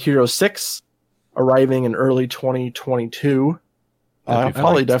on Big Hero 6, arriving in early 2022. I'll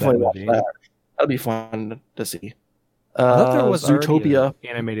probably definitely watch that. That'll be fun to see. I thought there was Zootopia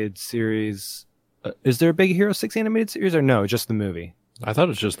animated series. Is there a Big Hero 6 animated series or no? Just the movie. I thought it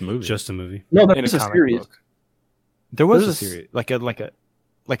was just the movie. Just a movie. No, In there's a a comic series. book. There was a series, like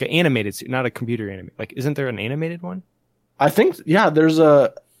an animated series, not a computer animated. Like, isn't there an animated one? I think, yeah, there's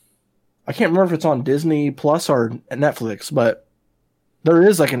a. I can't remember if it's on Disney Plus or Netflix, but there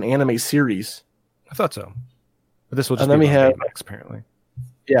is like an anime series. I thought so. But this will just And then be we on have- Baymax, apparently.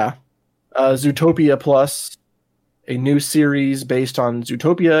 Yeah. Zootopia Plus, a new series based on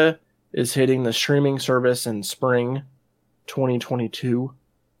Zootopia, is hitting the streaming service in spring 2022.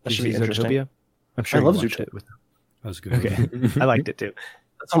 That Did should you be see interesting. Zootopia? I'm sure I you love watched Zootopia. it. That was a good. Okay. movie. I liked it too.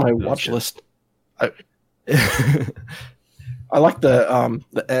 That's on my That's watch good. list. I like the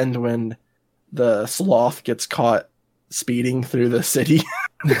end when the sloth gets caught speeding through the city,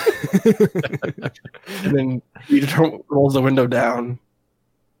 and then he rolls the window down,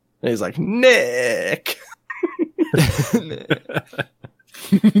 and he's like, "Nick." I'm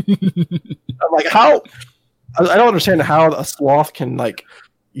like, how? I don't understand how a sloth can like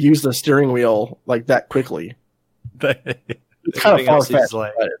use the steering wheel like that quickly. It's kind of far fetched.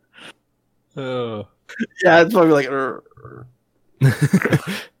 like- Oh. Yeah, it's probably like.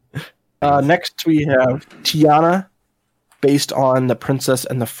 Next, we have Tiana, based on The Princess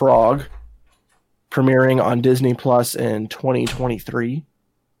and the Frog, premiering on Disney Plus in 2023.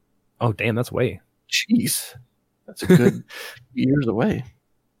 Oh, damn, that's way. Jeez, that's a good years away.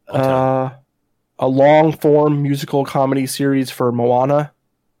 A long-form musical comedy series for Moana,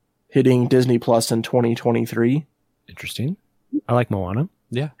 hitting Disney Plus in 2023. Interesting. I like Moana.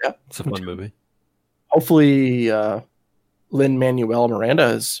 It's a fun movie. Hopefully, Lin-Manuel Miranda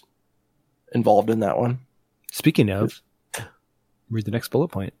is involved in that one. Speaking of, read the next bullet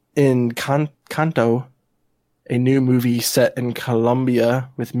point. In Canto, a new movie set in Colombia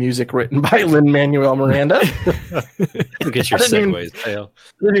with music written by Lin-Manuel Miranda. Look at your I didn't segues, Tail.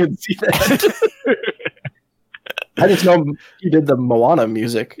 I didn't even see that. I just know he did the Moana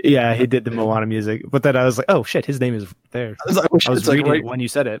music. Yeah, he did the Moana music, but then I was like, "Oh shit, his name is there." I was I was reading it when you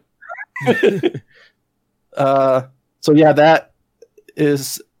said it. So yeah, that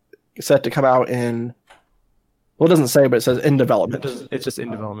is set to come out in. Well, it doesn't say, but it says in development. It's just in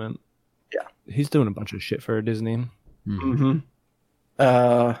development. Yeah. He's doing a bunch of shit for Disney. Mm-hmm.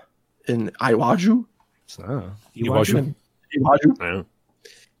 In Iwaju. So, Iwaju. Iwaju. Yeah.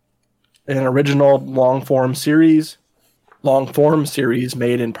 An original long form series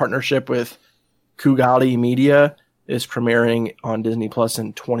made in partnership with Kugali Media is premiering on Disney Plus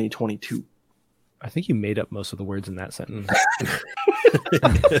in 2022. I think you made up most of the words in that sentence.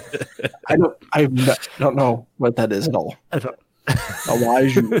 I don't know what that is at all.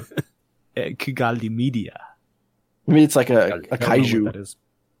 Iwaju. Kugali Media. Maybe it's like a I don't know what kaiju, that is.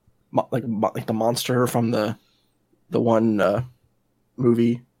 like the monster from the one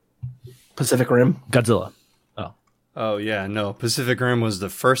movie, Pacific Rim. Godzilla. Oh yeah, no. Pacific Rim was the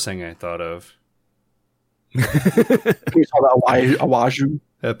first thing I thought of. We saw that Iwaju.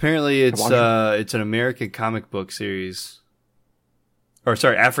 Apparently, it's Iwaju. it's an American comic book series, or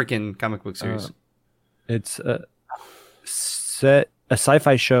sorry, African comic book series. It's a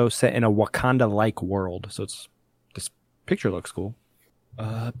sci-fi show set in a Wakanda-like world. So this picture looks cool.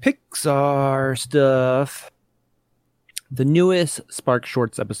 Pixar stuff. The newest Spark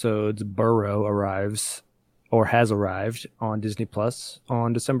Shorts episodes, Burrow, has arrived on Disney Plus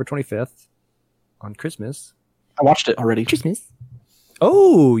on December 25th on Christmas. I watched it already. Christmas.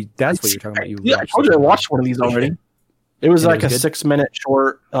 Oh, that's what you're talking about. Yeah, I told you I watched one of these already. It was And like it was a good? 6-minute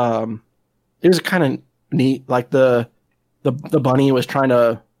short. It was kind of neat. Like the bunny was trying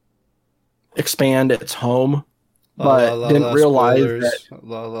to expand its home, but didn't realize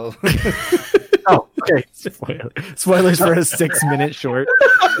that. Oh, okay. Spoilers for a 6-minute short.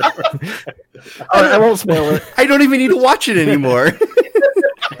 All right, I won't spoil it. I don't even need to watch it anymore.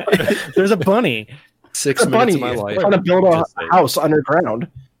 There's a bunny. 6 The minutes bunny of my is life. trying to build a Just saying. house underground.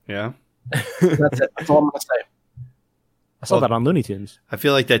 Yeah, That's it. That's all I'm gonna say. I saw that on Looney Tunes. I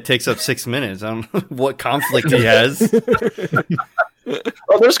feel like that takes up 6 minutes. I don't know what conflict he has.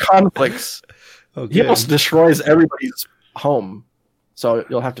 Oh, there's conflicts. Okay. He almost destroys everybody's home, so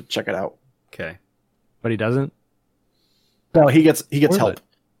you'll have to check it out. Okay. But he doesn't. No, he gets Spoil help. it.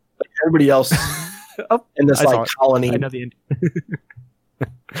 Like everybody else Oh, in this I saw like it. colony I know the end.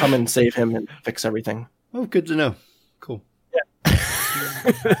 come and save him and fix everything. Oh, good to know. Cool. You're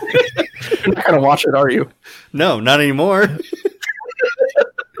not gonna watch it, are you? No, not anymore.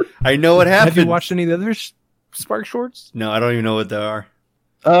 I know what happened. Have you watched any of the other Spark Shorts? No, I don't even know what they are.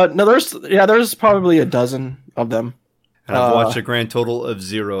 No, there's probably a dozen of them. And I've watched a grand total of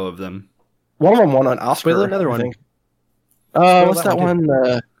 0 of them. One of them won an Oscar. Spoil another I one. think. Spoil What's that that one,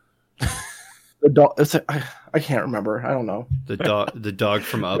 one? The dog. I can't remember. I don't know. The dog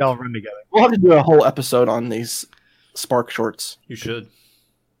from Up. They all run together. We'll have to do a whole episode on these Spark Shorts. You should.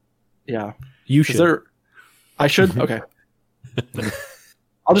 Yeah. You Is should. there? I should. Okay.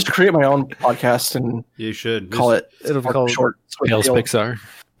 I'll just create my own podcast and You should. call it It'll be Spark called Short. Pales Pale- Pixar.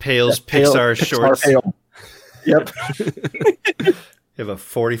 Pales Pale- Pixar Shorts. Pale. Yep. You have a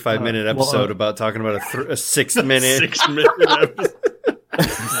 45-minute episode about talking about a 6-minute. 6 minute episode.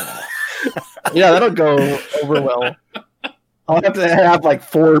 Yeah, that'll go over well. I'll have to have like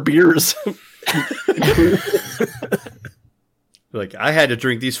 4 beers. Like, I had to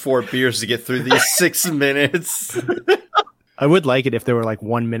drink these 4 beers to get through these 6 minutes. I would like it if there were like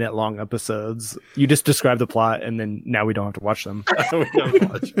 1 minute long episodes. You just describe the plot, and then now we don't have to watch them.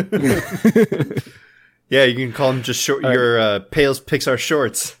 Yeah, you can call them just your Pale's Pixar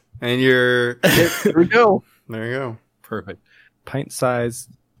shorts, and your There we go. there you go. Perfect. Pint-sized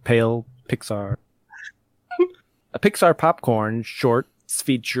pale Pixar. A Pixar popcorn shorts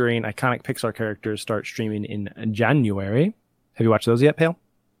featuring iconic Pixar characters start streaming in January. Have you watched those yet, Pale?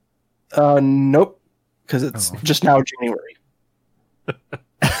 Nope, because it's just now January.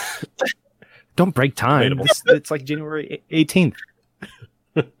 Don't break time. It's like January 18th.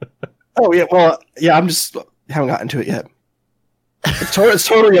 Oh yeah, well yeah, I'm just haven't gotten to it yet. It's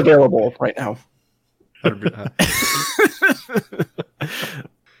totally available right now.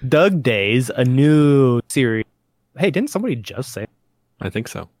 Doug Days, a new series. Hey, didn't somebody just say I think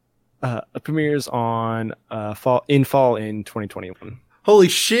so. premieres on fall in 2021? Holy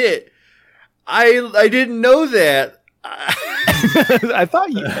shit! I didn't know that. I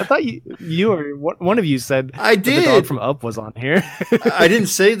thought you or one of you said I that the dog did. from Up was on here. I didn't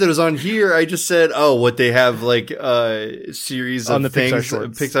say that it was on here. I just said, oh, what they have like series On of the Pixar things,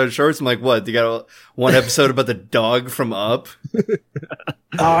 shorts. Pixar shorts. I'm like, what? They got one episode about the dog from Up.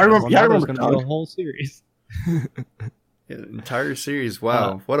 Oh, I remember. Well, Yeah, I now there's remember. gonna be Doug. a whole series. Yeah, entire series.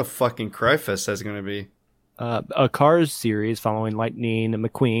 Wow, what a fucking cry fest that's going to be. A Cars series following Lightning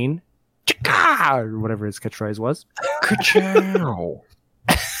McQueen, Chicka! Or whatever his catchphrase was. Ka-chow.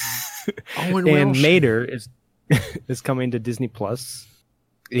 And Mater is coming to Disney Plus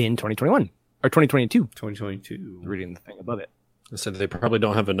in 2021 or 2022. 2022. Reading the thing above it. I said they probably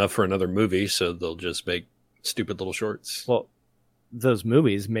don't have enough for another movie, so they'll just make stupid little shorts. Well, those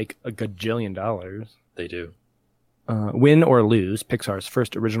movies make a gajillion dollars. They do. Win or Lose, Pixar's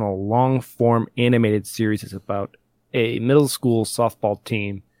first original long-form animated series, is about a middle school softball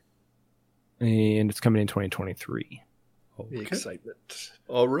team, and it's coming in 2023. The excitement.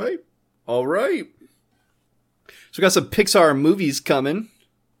 All right. So we got some Pixar movies coming.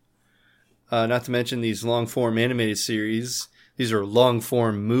 Not to mention these long form animated series. These are long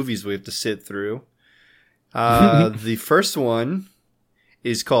form movies we have to sit through. The first one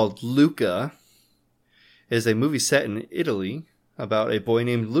is called Luca. It is a movie set in Italy about a boy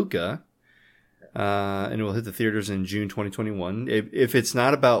named Luca. And it will hit the theaters in June 2021. If it's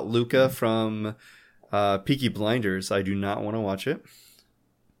not about Luca from Peaky Blinders, I do not want to watch it.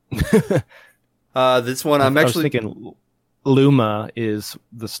 This one I was thinking Luma is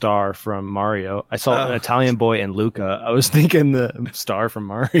the star from Mario. I saw an Italian boy and Luca. I was thinking the star from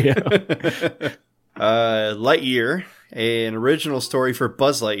Mario. Lightyear, an original story for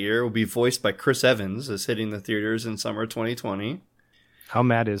Buzz Lightyear, will be voiced by Chris Evans, is hitting the theaters in summer 2020. How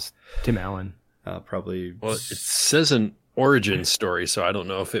mad is Tim Allen? Probably. Well, it says an origin story, so I don't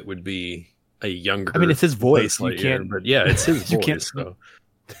know if it would be a younger. I mean, it's his voice. Buzz You Lightyear, can't. but yeah, it's his you voice. can't- So.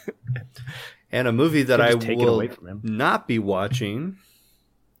 And a movie that Could I just take it will away from him. not be watching,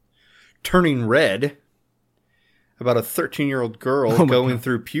 Turning Red, about a 13-year-old girl Oh my going God.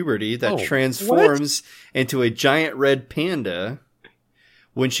 through puberty that Oh, transforms into a giant red panda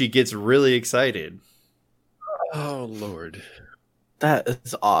when she gets really excited. Oh Lord. That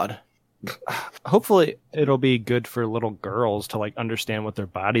is odd. Hopefully, it'll be good for little girls to like understand what their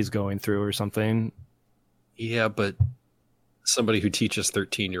body's going through or something. Yeah, but somebody who teaches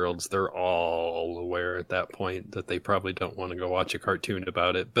 13-year-olds, they're all aware at that point that they probably don't want to go watch a cartoon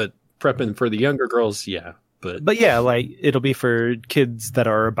about it. But prepping for the younger girls, yeah. But Yeah, like it'll be for kids that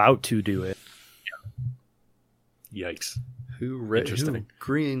are about to do it. yikes. Who Interesting.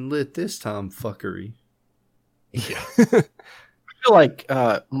 greenlit this tomfuckery? Yeah. I feel like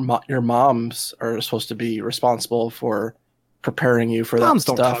your moms are supposed to be responsible for preparing you for Moms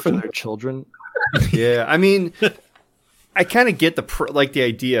that don't stuff. talk to their children. Yeah, I mean, I kind of get the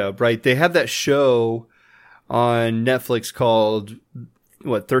idea, right? They have that show on Netflix called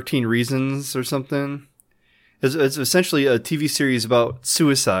 13 Reasons or something. It's essentially a TV series about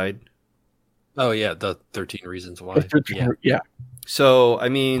suicide. Oh yeah, the 13 Reasons Why. Yeah. So, I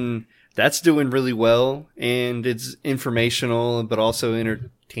mean, that's doing really well, and it's informational, but also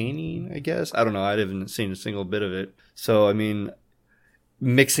entertaining, I guess. I don't know. I haven't seen a single bit of it. So, I mean,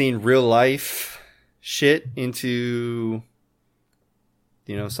 mixing real life shit into,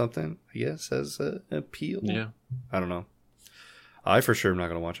 something, I guess, has an appeal. Yeah. I don't know. I for sure am not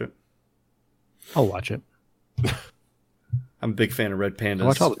going to watch it. I'll watch it. I'm a big fan of Red Pandas. I'll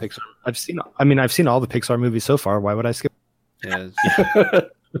watch all the Pixar. I've seen all the Pixar movies so far. Why would I skip? Yeah,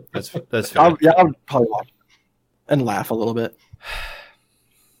 that's fair. I'll probably watch it and laugh a little bit.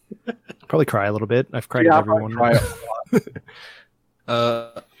 Probably cry a little bit. I've cried Yeah, at I'll probably everyone. cry a lot.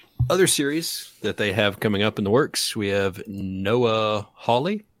 Other series that they have coming up in the works, we have Noah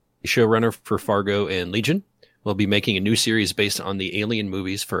Hawley, showrunner for Fargo and Legion, will be making a new series based on the Alien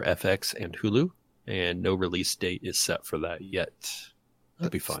movies for FX and Hulu, and no release date is set for that yet. That'll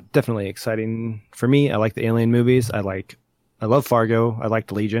be fun. Definitely exciting for me. I like the Alien movies. I love Fargo. I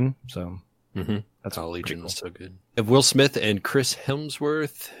liked Legion. So that's all. pretty Legion cool. is so good. Will Smith and Chris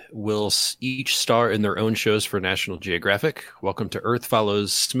Hemsworth will each star in their own shows for National Geographic. Welcome to Earth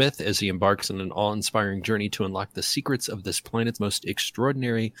follows Smith as he embarks on an awe-inspiring journey to unlock the secrets of this planet's most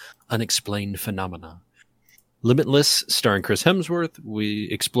extraordinary, unexplained phenomena. Limitless, starring Chris Hemsworth,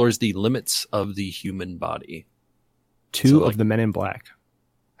 explores the limits of the human body. Two of the Men in Black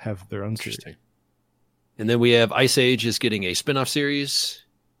have their own series. Interesting. And then we have Ice Age is getting a spin-off series.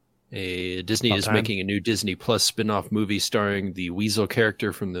 Disney is making a new Disney Plus spin-off movie starring the Weasel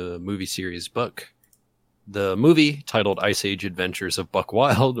character from the movie series Buck. The movie, titled Ice Age Adventures of Buck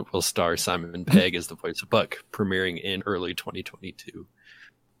Wild, will star Simon Pegg as the voice of Buck, premiering in early 2022.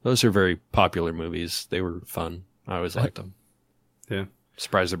 Those are very popular movies. They were fun. I always liked them. Yeah.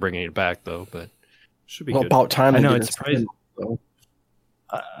 Surprised they're bringing it back, though, but Should be Well, good. about time. I they know, did it's it. surprising.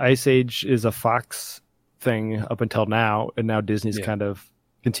 Ice Age is a Fox thing up until now, and now Disney's kind of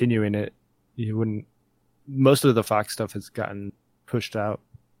continuing it. Most of the Fox stuff has gotten pushed out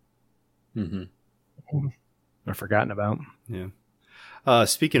or forgotten about. Yeah.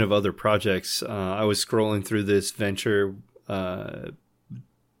 Speaking of other projects, I was scrolling through this venture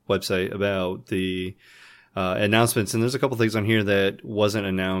website about the announcements, and there's a couple things on here that wasn't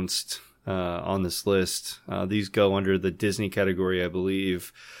announced on this list. These go under the Disney category, I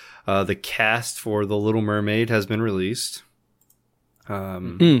believe. The cast for The Little Mermaid has been released.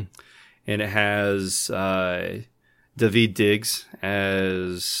 And it has David Diggs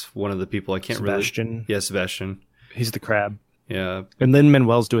as one of the people. I can't Sebastian. Yeah, Sebastian. He's the crab. Yeah. And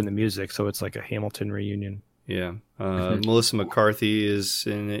Lin-Manuel's doing the music, so it's like a Hamilton reunion. Yeah. Melissa McCarthy is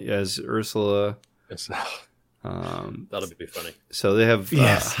in it as Ursula. that'll be funny. So they have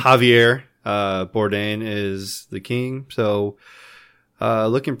Yes. Javier Bourdain is the king. So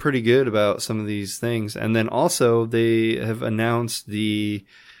looking pretty good about some of these things. And then also they have announced the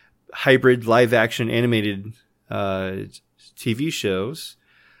hybrid live action animated TV shows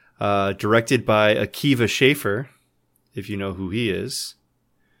directed by Akiva Schaffer, if you know who he is.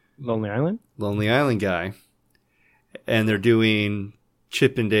 Lonely Island? Lonely Island guy. And they're doing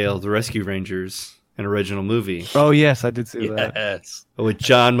Chip and Dale, the Rescue Rangers, an original movie. Oh, yes, I did see that. Yes. With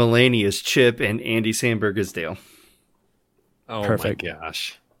John Mulaney as Chip and Andy Samberg as Dale. Oh Perfect. my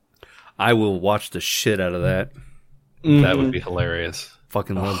gosh. I will watch the shit out of that. That would be hilarious.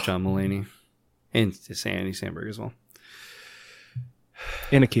 Fucking love John Mulaney. And Andy Samberg as well.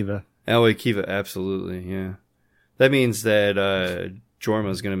 And Akiva. Oh, Akiva, absolutely, yeah. That means that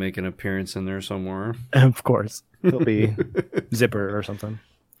Jorma's going to make an appearance in there somewhere. Of course. He'll be Zipper or something.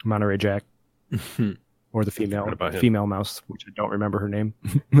 Monterey Jack. Or the female mouse, which I don't remember her name.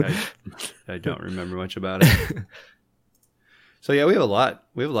 I don't remember much about it. So yeah, we have a lot.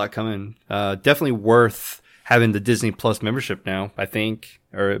 We have a lot coming. Definitely worth having the Disney Plus membership now, I think,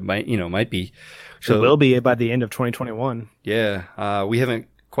 or it might be. So It will be by the end of 2021. Yeah, we haven't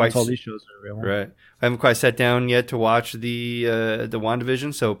quite. Once all these shows are available. Right, I haven't quite sat down yet to watch the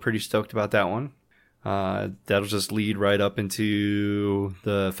WandaVision, so pretty stoked about that one. That'll just lead right up into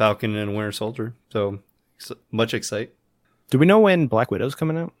the Falcon and Winter Soldier. So much excite. Do we know when Black Widow's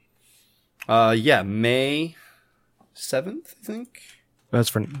coming out? Yeah, May 7th, I think. That's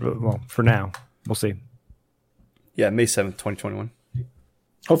for now. We'll see. Yeah, May 7th, 2021.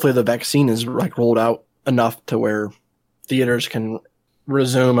 Hopefully the vaccine is like rolled out enough to where theaters can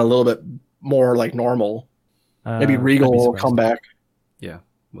resume a little bit more like normal. Maybe Regal I'd be will surprised. come back. Yeah,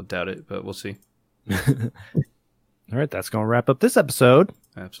 we'll doubt it, but we'll see. All right, that's going to wrap up this episode.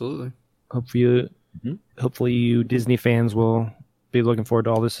 Absolutely. Hopefully you Disney fans will be looking forward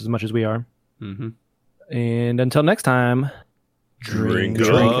to all this as much as we are. Mm-hmm. And until next time, Drink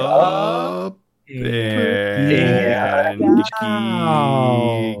up and geek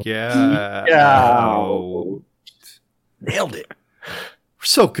out. Nailed it. We're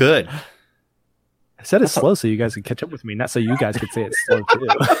so good. I said it slow so you guys could catch up with me, not so you guys could say it slow too.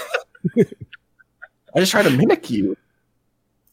 I just tried to mimic you.